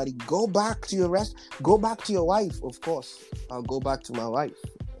at somebody, go back to your wife. Of course, I'll go back to my wife.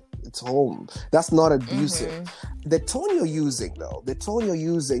 It's home. That's not abusive. The tone you're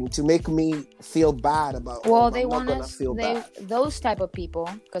using to make me feel bad about. They want us. Those type of people,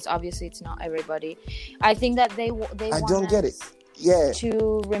 because obviously it's not everybody. I think that they. I don't get it. Yeah.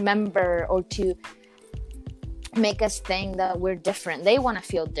 To remember or to make us think that we're different. They want to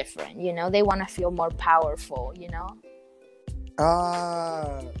feel different. They want to feel more powerful. They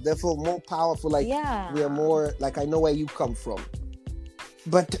feel more powerful. Like we are more. Like I know where you come from.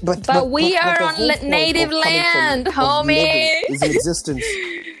 But we are on native land, homie. Is in existence.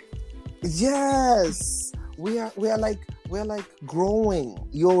 Yes, we are like growing.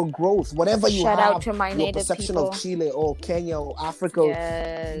 Your growth, whatever you have. Shout out to my your native perception people of Chile or Kenya or Africa.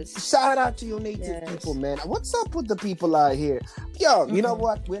 Yes. Shout out to your native people, man. What's up with the people out here? Yo, you know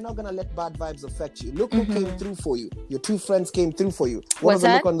what? We're not gonna let bad vibes affect you. Look who came through for you. Your two friends came through for you. What was the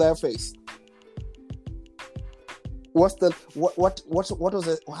look on their face? What was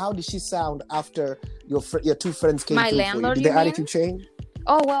it? How did she sound after your two friends came through landlord, for you? Did their attitude change?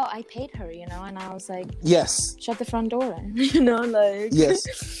 Oh, well, I paid her, and I was like, yes, shut the front door, like,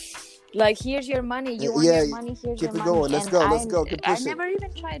 yes, like, here's your money. You want your money? Here's your money. Keep it going. Let's go. Keep pushing. I never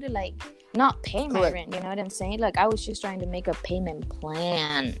even tried to not pay my rent. You know what I'm saying? Like, I was just trying to make a payment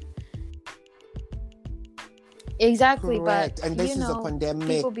plan. Exactly, correct. But and this is a pandemic.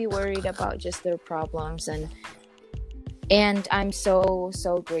 People be worried about just their problems and I'm so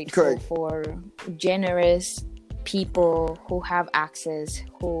grateful for generous people who have access,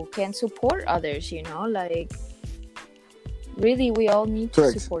 who can support others, like really we all need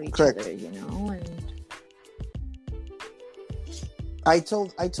to support each other, and I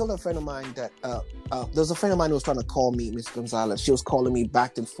told a friend of mine that there's a friend of mine who was trying to call me, Miss Gonzalez. She was calling me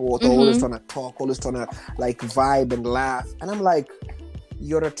back and forth, always trying to talk, always trying to vibe and laugh, and I'm like,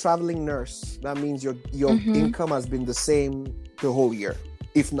 you're a traveling nurse. That means your income has been the same the whole year,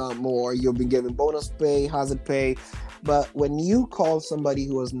 if not more. You've been given bonus pay, hazard pay. But when you call somebody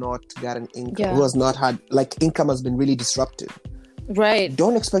who has not got an income, who has not had, income has been really disrupted. Right.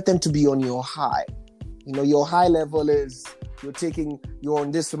 Don't expect them to be on your high. Your high level is you're on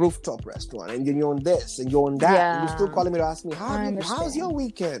this rooftop restaurant, and then you're on this, and you're on that. Yeah. And you're still calling me to ask me, how's your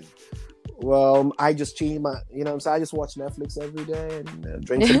weekend? Well, I just changed my, I just watch Netflix every day and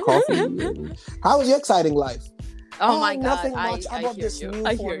drink some coffee. And how was your exciting life? Oh my God. Nothing much. I bought this new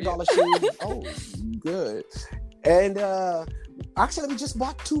 $400 shoe. Oh, good. And actually, we just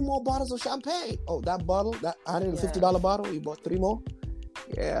bought 2 more bottles of champagne. Oh, that bottle, that $150 bottle, you bought 3 more?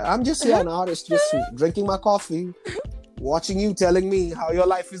 Yeah, I'm just here, an artist, just drinking my coffee, watching you, telling me how your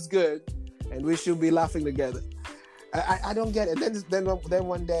life is good, and we should be laughing together. I don't get it. Then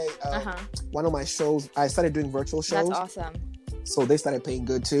one day, one of my shows, I started doing virtual shows. That's awesome. So they started paying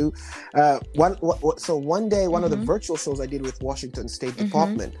good too. So one day, one of the virtual shows I did with Washington State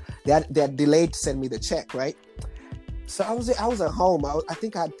Department, they had delayed to send me the check, right? So I was at home. I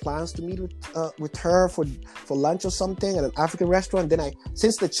think I had plans to meet with her for lunch or something at an African restaurant. Then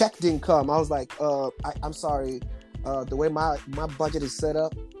since the check didn't come, I was like, I'm sorry. The way my budget is set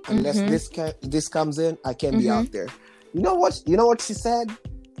up, unless this comes in, I can't be out there. You know what she said?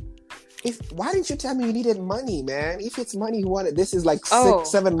 Why didn't you tell me you needed money, man? If it's money you wanted, this is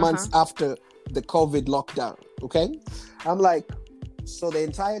 6-7 months after the COVID lockdown. Okay, I'm like, so the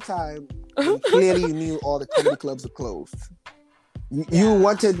entire time, clearly you knew all the comedy clubs are closed. You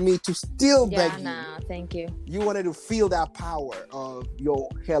wanted me to still beg you. No, thank you. You wanted to feel that power of your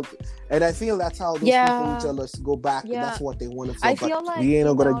help, and I feel that's how those people who tell us to go back. Yeah. That's what they want to feel. I feel like we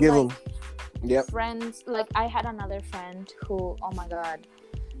ain't gonna give them. Yep. Friends, I had another friend who, oh my God,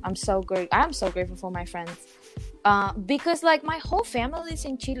 I'm so grateful for my friends. Because my whole family is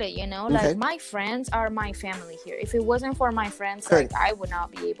in Chile, my friends are my family here. If it wasn't for my friends, I would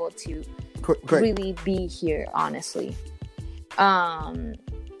not be able to really be here, honestly. So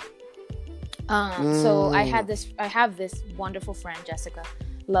I have this wonderful friend, Jessica,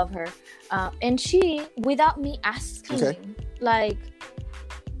 love her. And she, without me asking,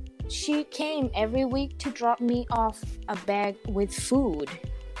 she came every week to drop me off a bag with food.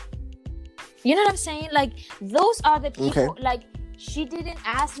 You know what I'm saying? Those are the people. She didn't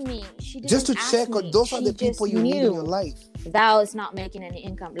ask me. She didn't just to ask check. Me. Those are the people you need in your life. That was not making any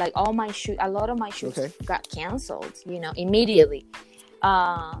income. All my shoot, a lot of my shoots got canceled. Immediately.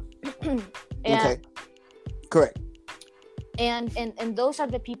 Okay. Correct. and those are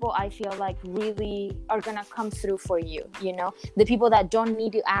the people I feel like really are gonna come through for you, you know, the people that don't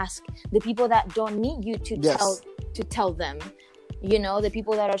need to ask, the people that don't need you to tell them, you know, the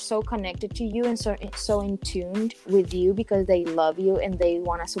people that are so connected to you and so in tuned with you because they love you and they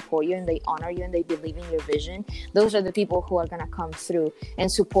want to support you and they honor you and they believe in your vision. Those are the people who are gonna come through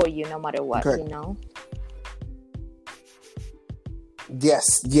and support you no matter what. Correct. You know.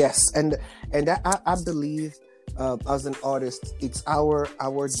 Yes, and I believe as an artist, it's our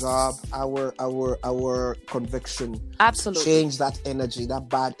job, our conviction, absolutely, to change that energy, that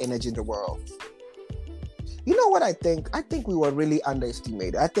bad energy in the world. You know what I think? I think we were really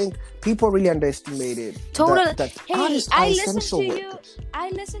underestimated. I think people really underestimated that artists are essential workers. I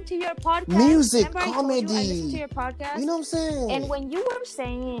listened to your podcast. Music, remember comedy. I listened to your podcast. You know what I'm saying? And when you were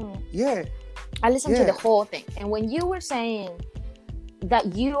saying, I listened to the whole thing. And when you were saying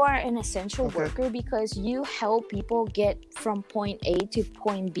that you are an essential worker because you help people get from point A to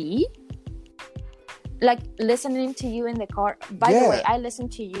point B, like listening to you in the car. By the way, I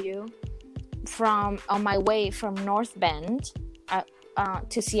listened to you on my way from North Bend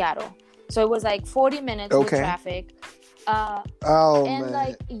to Seattle, so it was like 40 minutes with traffic.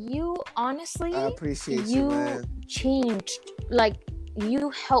 Man. You honestly, I appreciate you, man. Changed, like you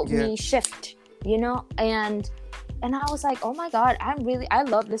helped me shift, you know, and I was like, oh my God, I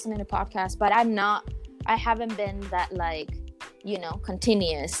love listening to podcasts, but I haven't been that, like, you know,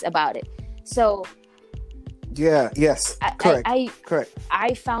 continuous about it. So correct.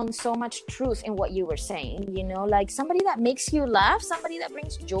 I found so much truth in what you were saying, you know, like somebody that makes you laugh, somebody that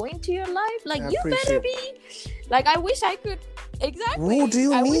brings joy into your life. Like, you better be, like, I wish I could, exactly. Who do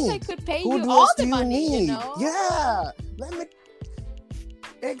you need? Wish I could pay you all the money, you know? Yeah.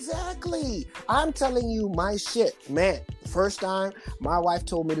 Exactly. I'm telling you my shit, man. First time my wife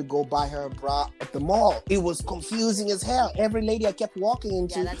told me to go buy her a bra at the mall, it was confusing as hell. Every lady I kept walking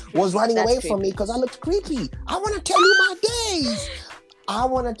into was running away from me because I looked creepy. I want to tell you my days. I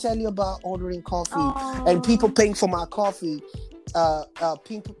want to tell you about ordering coffee and people paying for my coffee.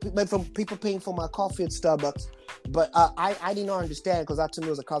 People paying for my coffee at Starbucks, but I did not understand because that to me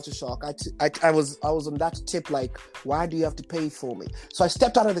was a culture shock. I was on that tip, like, why do you have to pay for me? So I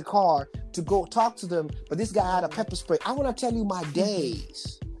stepped out of the car to go talk to them, but this guy had a pepper spray. I want to tell you my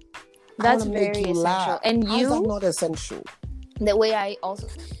days. That's very essential. Laugh. And how is that not essential? The way I also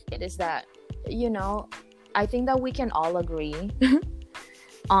it is that, you know, I think that we can all agree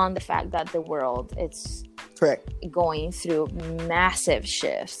on the fact that the world it's going through massive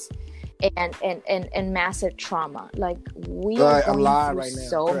shifts and massive trauma. Like, we are going through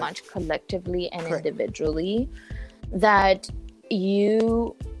so much collectively and individually that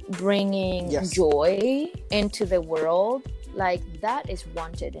you bringing joy into the world, like, that is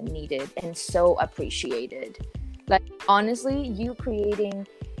wanted and needed and so appreciated. Like, honestly, you creating,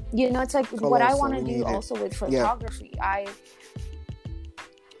 you know, it's like what I want to do also with photography.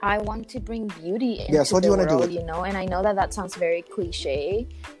 I want to bring beauty into the world, you know, and I know that sounds very cliche,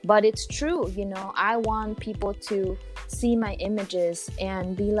 but it's true, you know. I want people to see my images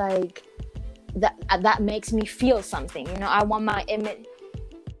and be like, that makes me feel something, you know. I want my image,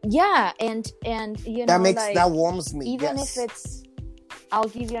 and you know, that warms me, even if it's, I'll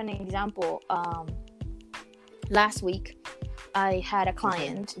give you an example. Last week, I had a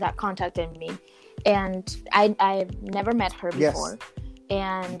client that contacted me, and I've never met her before.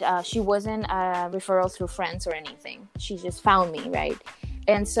 And she wasn't a referral through friends or anything. She just found me, right?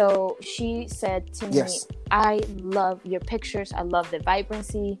 And so she said to me, I love your pictures. I love the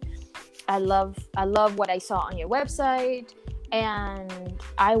vibrancy. I love what I saw on your website. And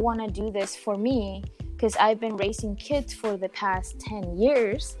I want to do this for me because I've been raising kids for the past 10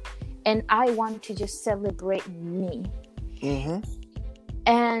 years. And I want to just celebrate me. Mm-hmm.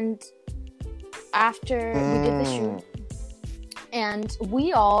 And after we did the shoot, and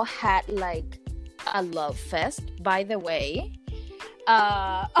we all had like a love fest, by the way. We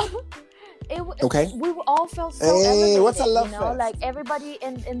all felt so elevated, what's a love you know, fest? like everybody,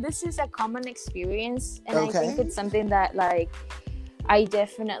 and this is a common experience, and I think it's something that, like, I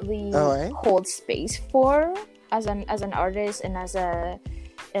definitely hold space for as an artist and as a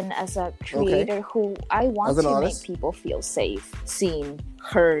creator who I want to make people feel safe, seen,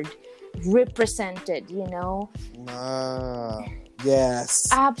 heard, represented, you know. Yes,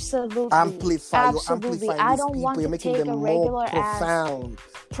 absolutely. Amplify. I don't want to take a regular profound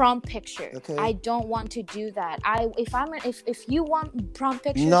prompt picture. I don't want to do that. If you want prompt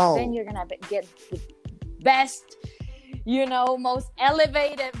pictures, then you're gonna get the best, you know, most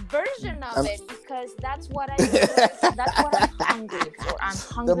elevated version of it, because that's what I do. That's what I'm hungry for. I'm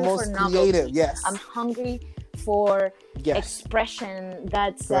hungry for novelty. Yes, I'm hungry for expression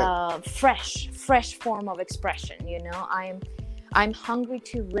that's fresh form of expression. You know, I'm hungry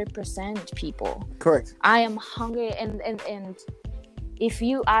to represent people. Correct. I am hungry, and if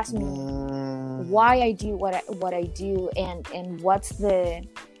you ask me why I do what I do, and what's the,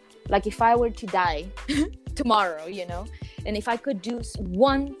 like, if I were to die tomorrow, you know, and if I could do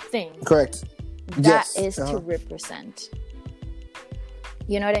one thing, correct, that is to represent.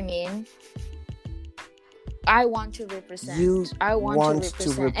 You know what I mean? I want to represent. I want to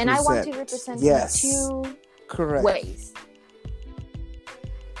represent. And I want to represent in two ways.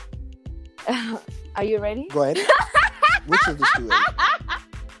 Are you ready? Go ahead. Which of the two?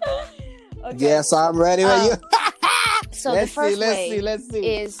 Okay. Yes, I'm ready with you. So the first way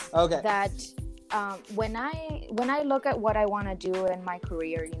is that when I look at what I want to do in my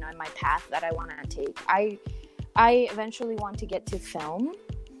career, you know, in my path that I want to take, I eventually want to get to film.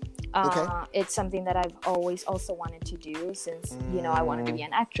 It's something that I've always also wanted to do since, you know, I wanted to be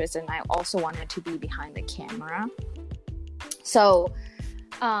an actress, and I also wanted to be behind the camera. So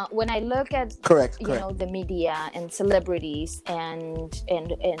when I look at you know, the media and celebrities and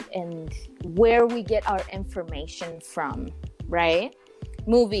where we get our information from, right?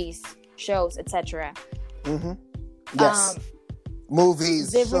 Movies, shows, etc. Yes.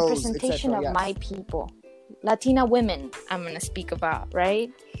 Movies, the shows, representation of my people, Latina women, I'm gonna speak about,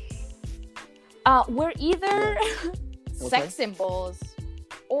 right? We're either sex symbols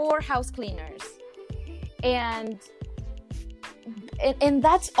or house cleaners, and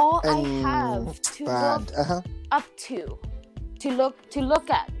that's all I have to look up to look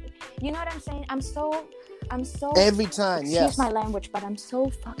at. You know what I'm saying? I'm so every time. Excuse my language, but I'm so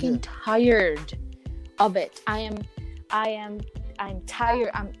fucking tired of it. I'm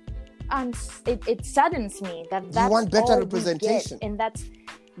tired. It saddens me that that's you want better all representation, we get, and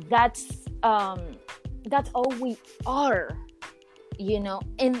that's all we are. You know,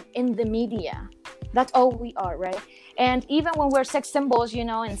 in the media, that's all we are, right? And even when we're sex symbols, you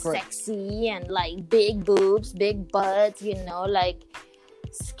know, and sexy and like big boobs, big butts, you know, like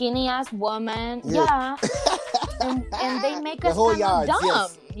skinny ass woman, and they make us kind of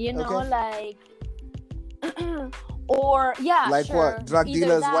dumb, you know, like, or like what, drug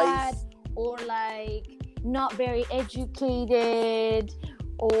dealer's wife, or like not very educated,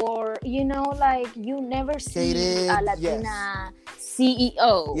 or, you know, like you never see a Latina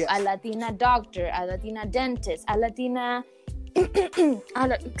CEO, a Latina doctor, a Latina dentist, a Latina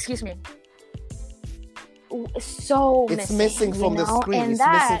excuse me. So it's missing from the screen. And it's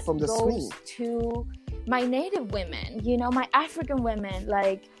that missing from the goes screen. to my native women, you know, my African women.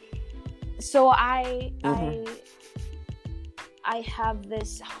 Like, so I have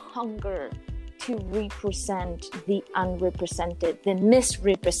this hunger to represent the unrepresented, the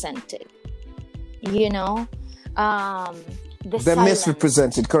misrepresented, you know, the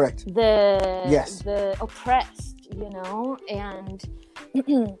misrepresented, correct, the oppressed, you know, and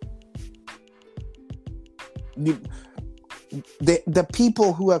the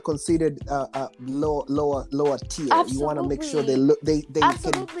people who are considered lower tier. Absolutely. You want to make sure they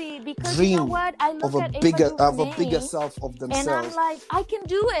absolutely, can because dream, you know what, I look of at a bigger self of themselves, and I'm like, I can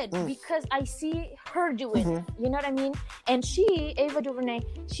do it because I see her doing it. You know what I mean? And Ava DuVernay,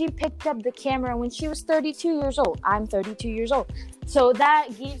 she picked up the camera when she was 32 years old. I'm 32 years old, so that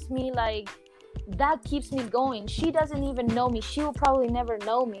gives me that keeps me going. She doesn't even know me. She will probably never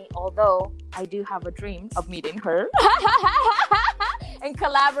know me, although I do have a dream of meeting her and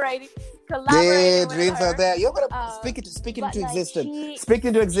collaborating. Yeah, dreams are there. You're gonna speak it into existence. Speak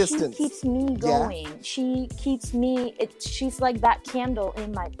into existence. She keeps me going. She keeps me. She's like that candle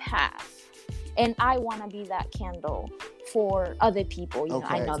in my path, and I want to be that candle for other people. You know,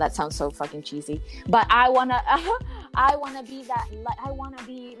 I know that sounds so fucking cheesy, but I wanna be that. I wanna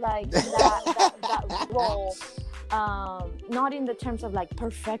be like that role. Not in the terms of like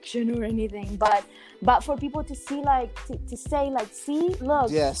perfection or anything, but for people to see, like to say, like, see, look,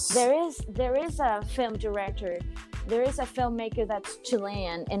 there is a film director, there is a filmmaker that's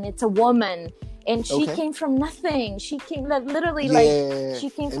Chilean, and it's a woman, and she came from nothing. She came literally she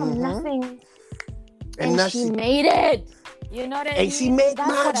came from nothing, and she made it. You know what I mean? And she made That's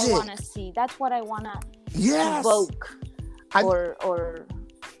magic. What I want to see. That's what I want to evoke, or.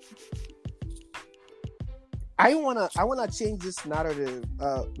 I wanna change this narrative.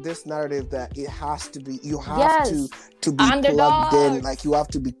 That it has to be, you have to be underdogs. Plugged in. Like, you have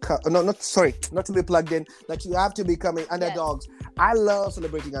to be not to be plugged in. Like, you have to become underdogs. I love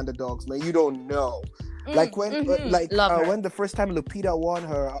celebrating underdogs, man. You don't know. Like when when the first time Lupita won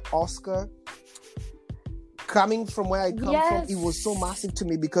her Oscar. coming from where I come from, it was so massive to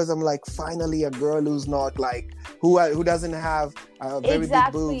me because I'm like, finally, a girl who's not like who doesn't have very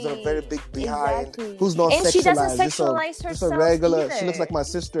big boobs or very big behind, who's not and sexualized. She doesn't sexualize herself. Just a regular. Either. She looks like my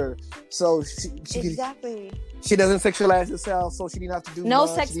sister, so she doesn't sexualize herself, so she didn't have to do no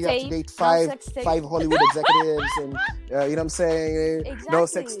much. sex she tape. Didn't have to date five Hollywood executives, and you know what I'm saying? Exactly. No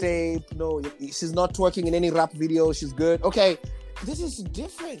sex tape. No, she's not twerking in any rap video. She's good. Okay, this is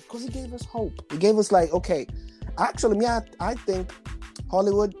different because it gave us hope. It gave us like, okay, actually, I think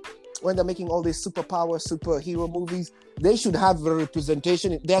Hollywood, when they're making all these superhero movies, they should have a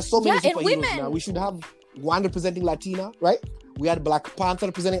representation. There are so many superheroes now. We should have one representing Latina, right? We had Black Panther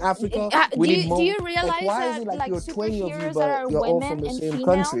representing Africa. Do you realize that like you're 20 of you, but you're all from the same female,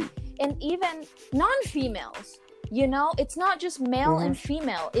 country? And even non-females, you know, it's not just male and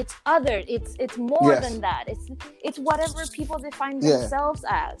female. It's other. It's more than that. It's whatever people define themselves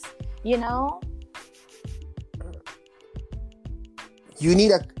as. You know. You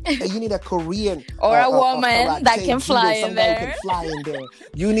need a Korean or a woman that can fly in there.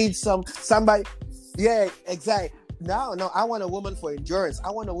 You need somebody. Yeah, exactly. No, I want a woman for endurance.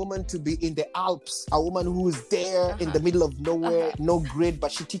 I want a woman to be in the Alps. A woman who is there in the middle of nowhere, no grid,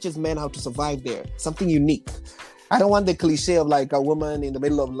 but she teaches men how to survive there. Something unique. I don't want the cliche of like a woman in the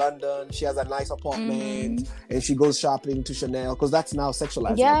middle of London. She has a nice apartment and she goes shopping to Chanel, because that's now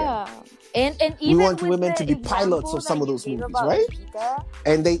sexualized. Yeah. Again. And even we want women to be pilots of some of those movies, right? Lupita,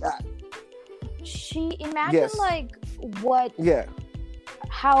 and they she imagine like what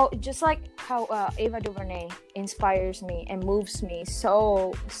how Ava DuVernay inspires me and moves me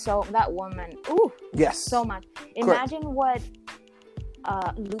so that woman so much. Imagine what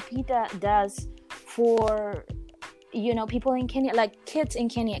Lupita does for, you know, people in Kenya, like kids in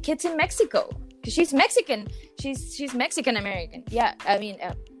Kenya, kids in Mexico, because she's Mexican. She's Mexican American. Yeah, I mean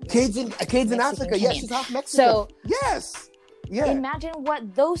kids in Africa. Kenyan. Yeah, she's half Mexican. So imagine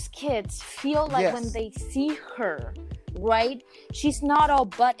what those kids feel like when they see her. Right? She's not all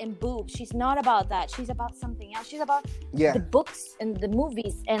butt and boobs. She's not about that. She's about something else. She's about the books and the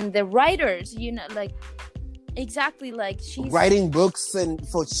movies and the writers, you know, like exactly, like she's writing books and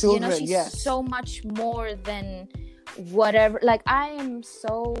for children. You know, she's so much more than whatever. Like, I am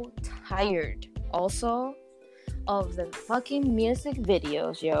so tired also of the fucking music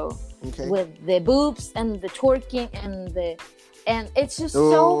videos, with the boobs and the twerking and it's just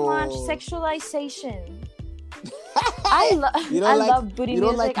so much sexualization. I love booty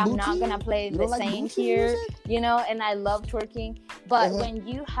music. Like I'm not gonna play the same here, you know, and I love twerking. But when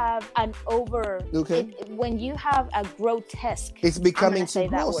you have an when you have a grotesque, it's becoming too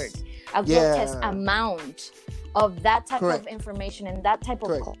gross. A grotesque amount of that type of information and that type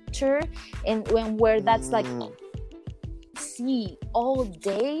of culture, and where that's like see all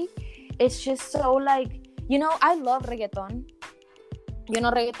day, it's just so like, you know, I love reggaeton. You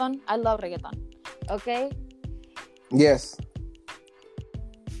know reggaeton? I love reggaeton. Okay. Yes.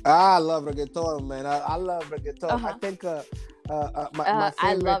 I love reggaeton, man. I love reggaeton. I think my favorite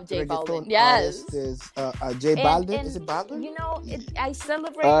I love J Balvin. Yes. Is J Balvin. Is it Balvin? You know, I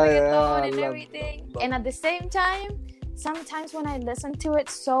celebrate reggaeton and everything. And at the same time, sometimes when I listen to it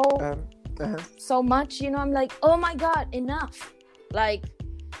so much, you know, I'm like, oh my God, enough. Like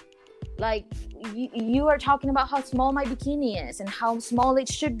you are talking about how small my bikini is and how small it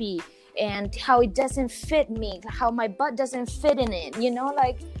should be. And how it doesn't fit me, how my butt doesn't fit in it, you know,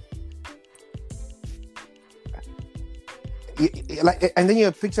 like and then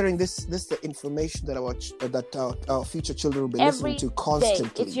you're picturing this the information that I watch that our future children will be listening to constantly.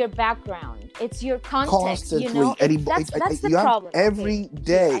 Day. It's your background, it's your context, constantly. You know, that's the problem. Every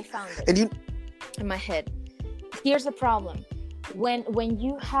day, I found it and you in my head. Here's the problem: when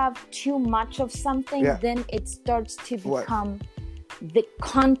you have too much of something, then it starts to become. The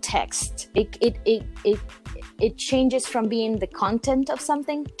context, it changes from being the content of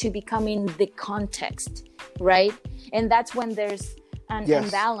something to becoming the context, right? And that's when there's an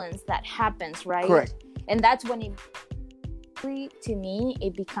imbalance that happens, right? Correct. And that's when to me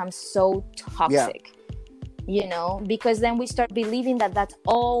it becomes so toxic, you know, because then we start believing that that's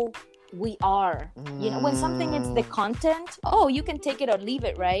all we are. You know, when something is the content, you can take it or leave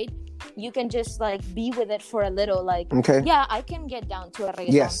it, right? You can just like be with it for a little, like I can get down to a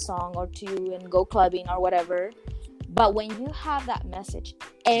reggaeton song or two and go clubbing or whatever. But when you have that message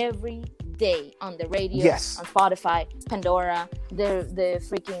every day on the radio, on Spotify, Pandora, the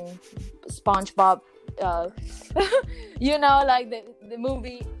freaking SpongeBob, you know, like the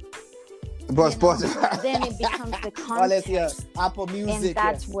movie. Then it becomes the context. Apple Music, and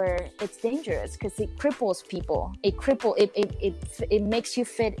that's where it's dangerous because it cripples people. It makes you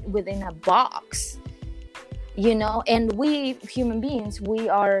fit within a box. you know, and we human beings, we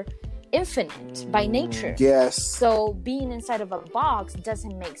are infinite by nature. Yes. So being inside of a box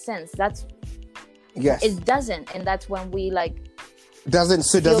doesn't make sense. Yes. It doesn't, and that's when we like doesn't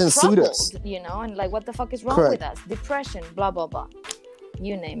suit us, you know, and like, what the fuck is wrong Correct. with us? Depression, blah blah blah,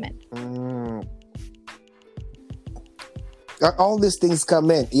 you name it. All these things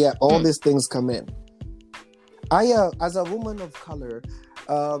come in. Yeah, all these things come in. As a woman of color,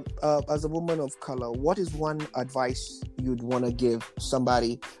 what is one advice you'd want to give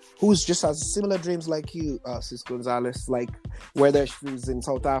somebody who's just has similar dreams like you, Sis Gonzalez, like whether she's in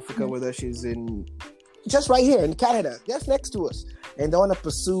South Africa, whether she's in just right here in Canada, just next to us, and they want to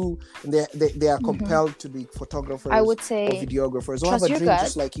pursue, and they are compelled to be photographers, I would say, or videographers, or have a dream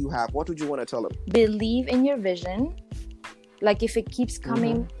just like you have. What would you want to tell them? Believe in your vision. Like, if it keeps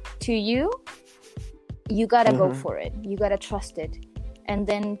coming to you, you gotta go for it. You gotta trust it. And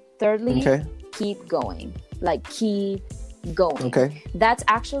then thirdly, keep going. Like, keep going. Okay. That's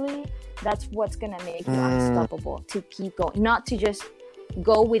what's gonna make you unstoppable. To keep going, not to just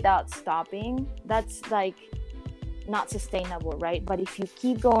go without stopping. That's like not sustainable, right? But if you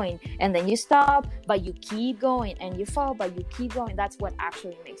keep going and then you stop, but you keep going, and you fall, but you keep going, that's what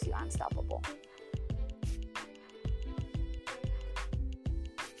actually makes you unstoppable.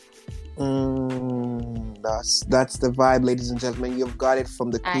 That's the vibe, ladies and gentlemen. You've got it from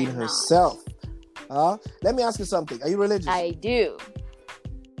the queen herself. Let me ask you something. Are you religious? I do.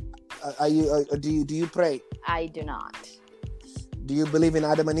 Are you? Do you pray? I do not. Do you believe in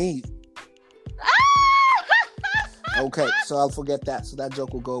Adam and Eve? Okay, so I'll forget that. So that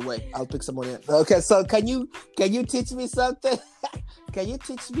joke will go away. I'll pick someone else. Okay, so can you teach me something? Can you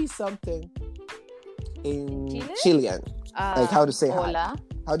teach me something in Chilean? Like how to say hola. Hi.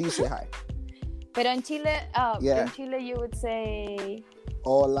 How do you say hi? Pero en Chile, in Chile you would say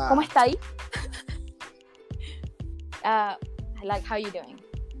hola. ¿Cómo está ahí? Like, how you doing?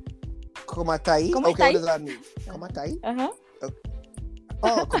 ¿Cómo está ahí? ¿Cómo okay, está what does that mean? ¿Cómo está ahí? Uh-huh.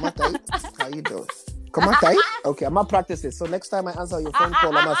 Oh, ¿cómo está ahí? How you doing? ¿Cómo está ahí? Okay, I'm gonna practice this. So next time I answer your phone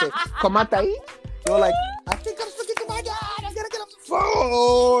call, I'm gonna say, ¿Cómo está ahí? You're like, I think I'm speaking to my dad. I gotta get off the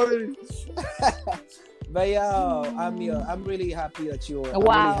phone. But I'm really happy that I'm really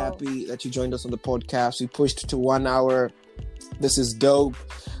happy that you joined us on the podcast. We pushed to 1 hour. This is dope.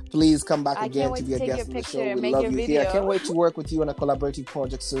 Please come back again to be a guest on the show. We love you here. I can't wait to work with you on a collaborative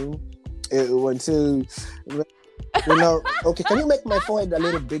project soon. Okay, can you make my forehead a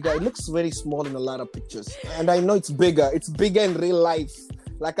little bigger? It looks very small in a lot of pictures. And I know it's bigger. It's bigger in real life.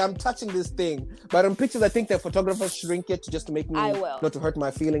 Like, I'm touching this thing. But in pictures, I think the photographers shrink it just to make me, not to hurt my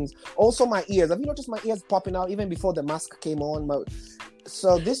feelings. Also, my ears. Have you noticed my ears popping out even before the mask came on?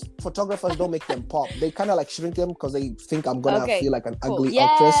 So these photographers don't make them pop. They kind of like shrink them because they think I'm going to feel like an ugly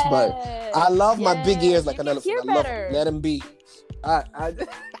actress. But I love my big ears like an elephant. I love it. Let them be.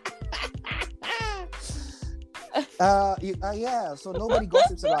 So nobody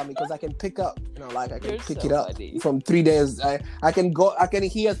gossips around me because I can pick up, I can pick it up from 3 days. I can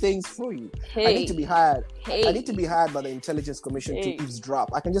hear things through you. I need to be hired. I need to be hired by the Intelligence Commission to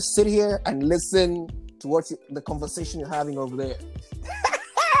eavesdrop. I can just sit here and listen to the conversation you're having over there.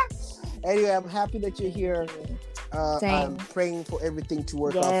 Anyway, I'm happy that you're here. I'm praying for everything to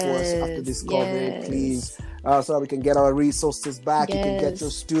work out for us after this COVID, please. So we can get our resources back. You can get your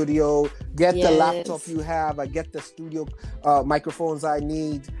studio, get the laptop you have. I get the studio microphones I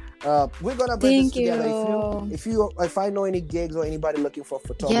need. We're gonna bring this together. If I know any gigs or anybody looking for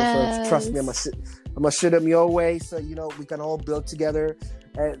photographers, trust me, I'm gonna shoot them your way. So we can all build together.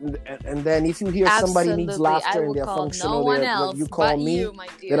 And then if you hear somebody needs laughter and they're functional, you call me.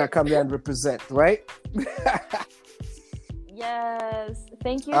 Then I come there and represent, right? Yes.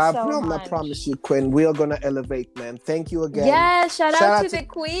 Thank you so much. I promise you, Quinn, we are going to elevate, man. Thank you again. Yeah, shout out to the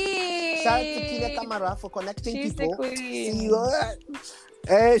queen. Shout out to Kina Kamara for connecting people. The queen. See you.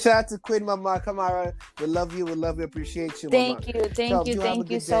 Hey, shout out to Queen Mama Kamara. We love you. Appreciate you, Mama. Thank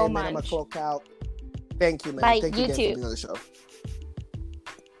you so much. I'm going to clock out. Thank you, man. Bye. Thank you again too. for being on the show.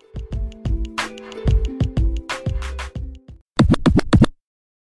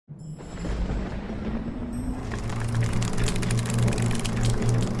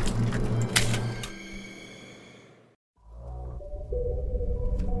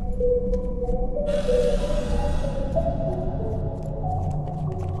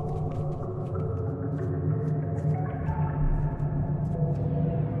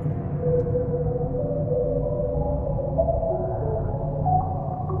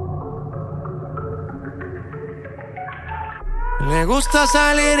 Le gusta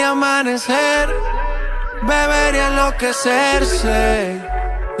salir y amanecer, beber y enloquecerse.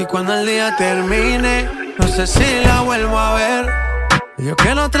 Y cuando el día termine, no sé si la vuelvo a ver. Yo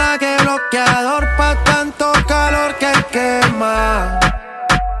que no traje bloqueador pa' tanto calor que quema.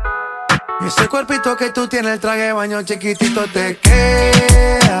 Y ese cuerpito que tú tienes, el traje de baño chiquitito te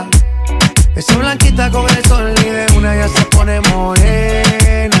queda. Esa blanquita con el sol y de una ya se pone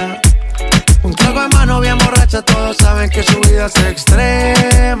morena. Un trago en mano bien borracha, todos saben que su vida es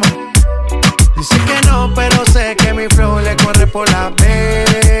extrema. Dice que no, pero sé que mi flow le corre por la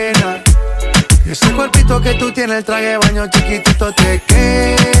pena. Y ese cuerpito que tú tienes, el traje de baño chiquitito te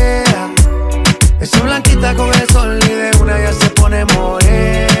queda. Esa blanquita con el sol y de una ya se pone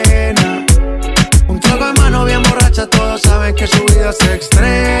morena. Un trago en mano bien borracha, todos saben que su vida es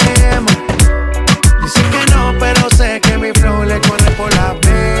extrema. Dice que no, pero sé que mi flow le corre por la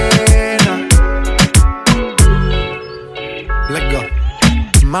pena. Let's go.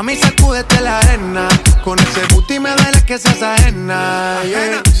 Mami, sacúdete la arena. Con ese booty me duele que seas ajena,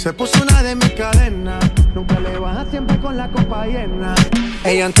 yeah. Se puso una de mis cadenas. Nunca le baja, siempre con la copa llena.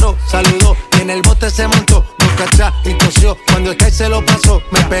 Ella entró, saludó y en el bote se montó. Nunca cachá y tosió. Cuando el que se lo pasó,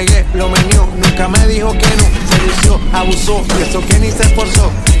 me pegué, lo menió. Nunca me dijo que no. Se lució, abusó y eso que ni se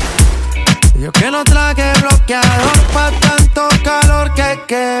esforzó. Yo que no traje bloqueador pa' tanto calor que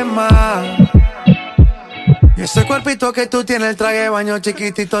quema. Y ese cuerpito que tú tienes, el traje de baño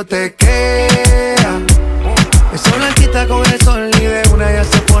chiquitito te queda. Esa blanquita con el sol y de una ya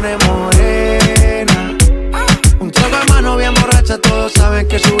se pone morena. Un trago de mano bien borracha, todos saben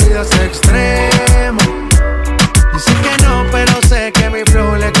que su vida es extrema. Dice que no, pero sé que mi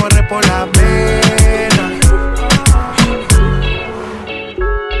flow le corre por la pena.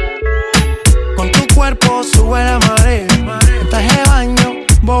 Con tu cuerpo sube la marea. En traje de baño,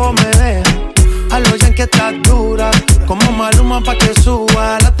 vos me dejas. A lo ya que estás dura, como Maluma pa' que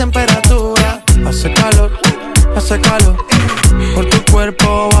suba la temperatura. Hace calor, por tu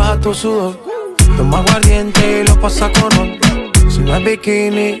cuerpo baja tu sudor. Toma aguardiente y lo pasa con ron. Si no es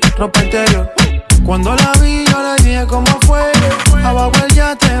bikini, ropa interior. Cuando la vi yo le dije cómo fue. Abajo el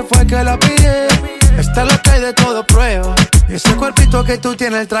yate fue que la pillé. Esta es lo que hay de todo prueba. Y ese cuerpito que tú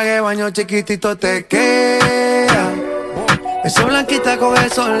tienes, el traje de baño chiquitito te queda. Esa blanquita con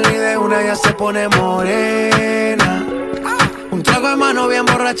el sol y de una ya se pone morena. Un trago de mano bien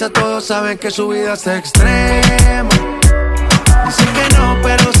borracha, todos saben que su vida es extrema. Dice que no,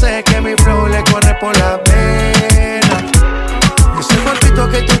 pero sé que mi flow le corre por la pena. Ese cuerpito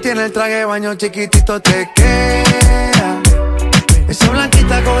que tú tienes, el traje de baño chiquitito te queda. Esa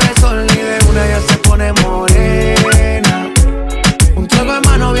blanquita con el sol y de una ya se pone morena. Un trago de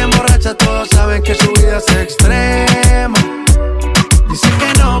mano bien borracha, todos saben que su vida es extrema. Dice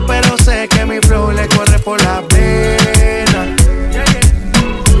que no, pero sé que mi flow le corre por la pena.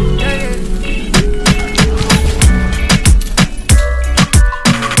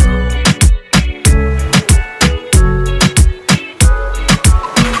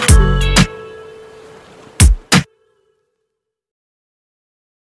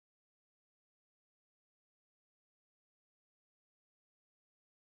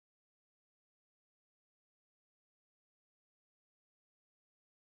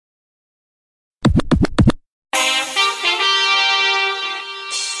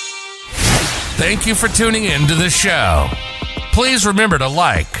 Thank you for tuning in to the show. Please remember to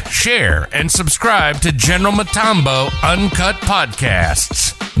like, share, and subscribe to General Matambo Uncut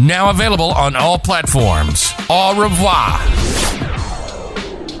Podcasts. Now available on all platforms. Au revoir.